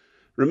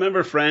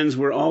 Remember, friends,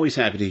 we're always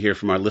happy to hear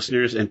from our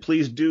listeners, and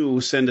please do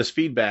send us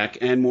feedback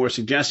and more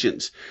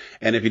suggestions.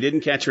 And if you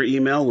didn't catch our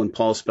email when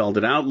Paul spelled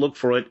it out, look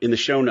for it in the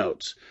show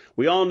notes.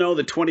 We all know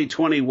that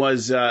 2020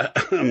 was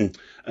an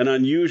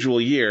unusual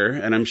year,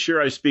 and I'm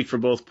sure I speak for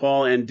both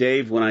Paul and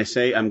Dave when I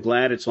say I'm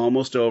glad it's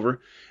almost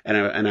over,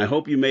 and I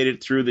hope you made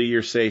it through the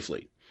year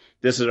safely.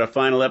 This is our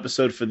final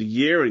episode for the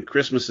year, and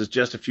Christmas is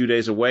just a few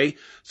days away,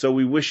 so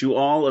we wish you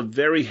all a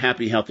very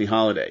happy, healthy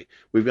holiday.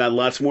 We've got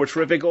lots more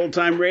terrific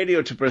old-time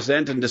radio to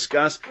present and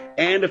discuss,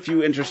 and a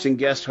few interesting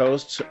guest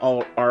hosts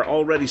are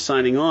already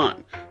signing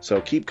on.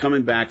 So keep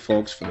coming back,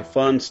 folks, for the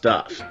fun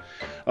stuff.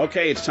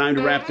 Okay, it's time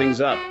to wrap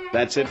things up.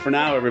 That's it for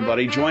now,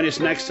 everybody. Join us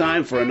next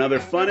time for another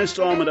fun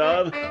installment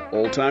of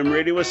Old-Time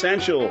Radio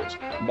Essentials.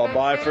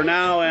 Bye-bye for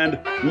now, and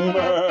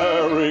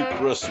Merry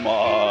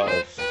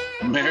Christmas.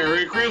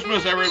 Merry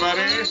Christmas,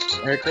 everybody.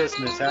 Merry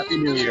Christmas. Happy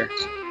New Year.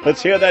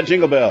 Let's hear that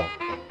jingle bell.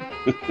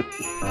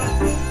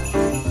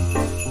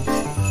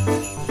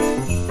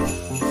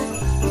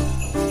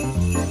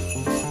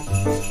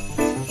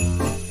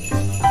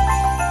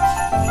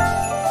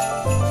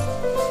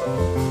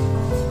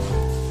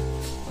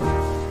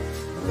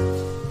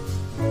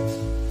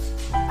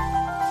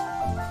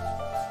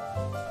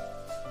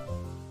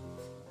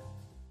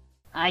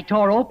 I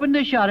tore open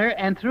the shutter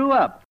and threw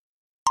up.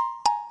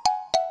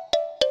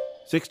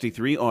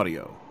 63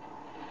 Audio.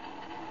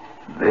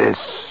 This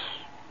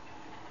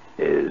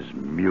is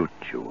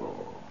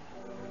Mutual.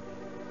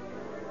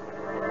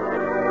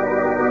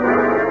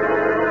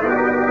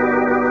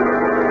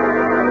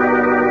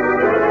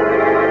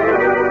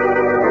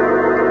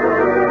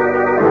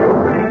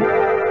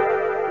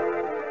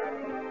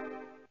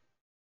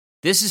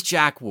 This is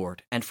Jack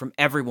Ward, and from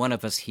every one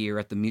of us here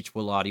at the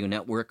Mutual Audio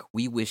Network,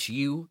 we wish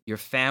you, your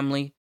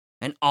family,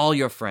 and all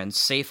your friends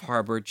safe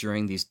harbor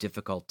during these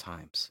difficult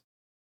times.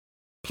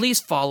 Please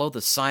follow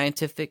the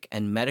scientific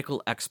and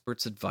medical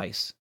experts'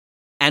 advice,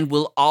 and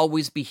we'll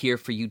always be here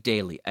for you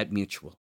daily at Mutual.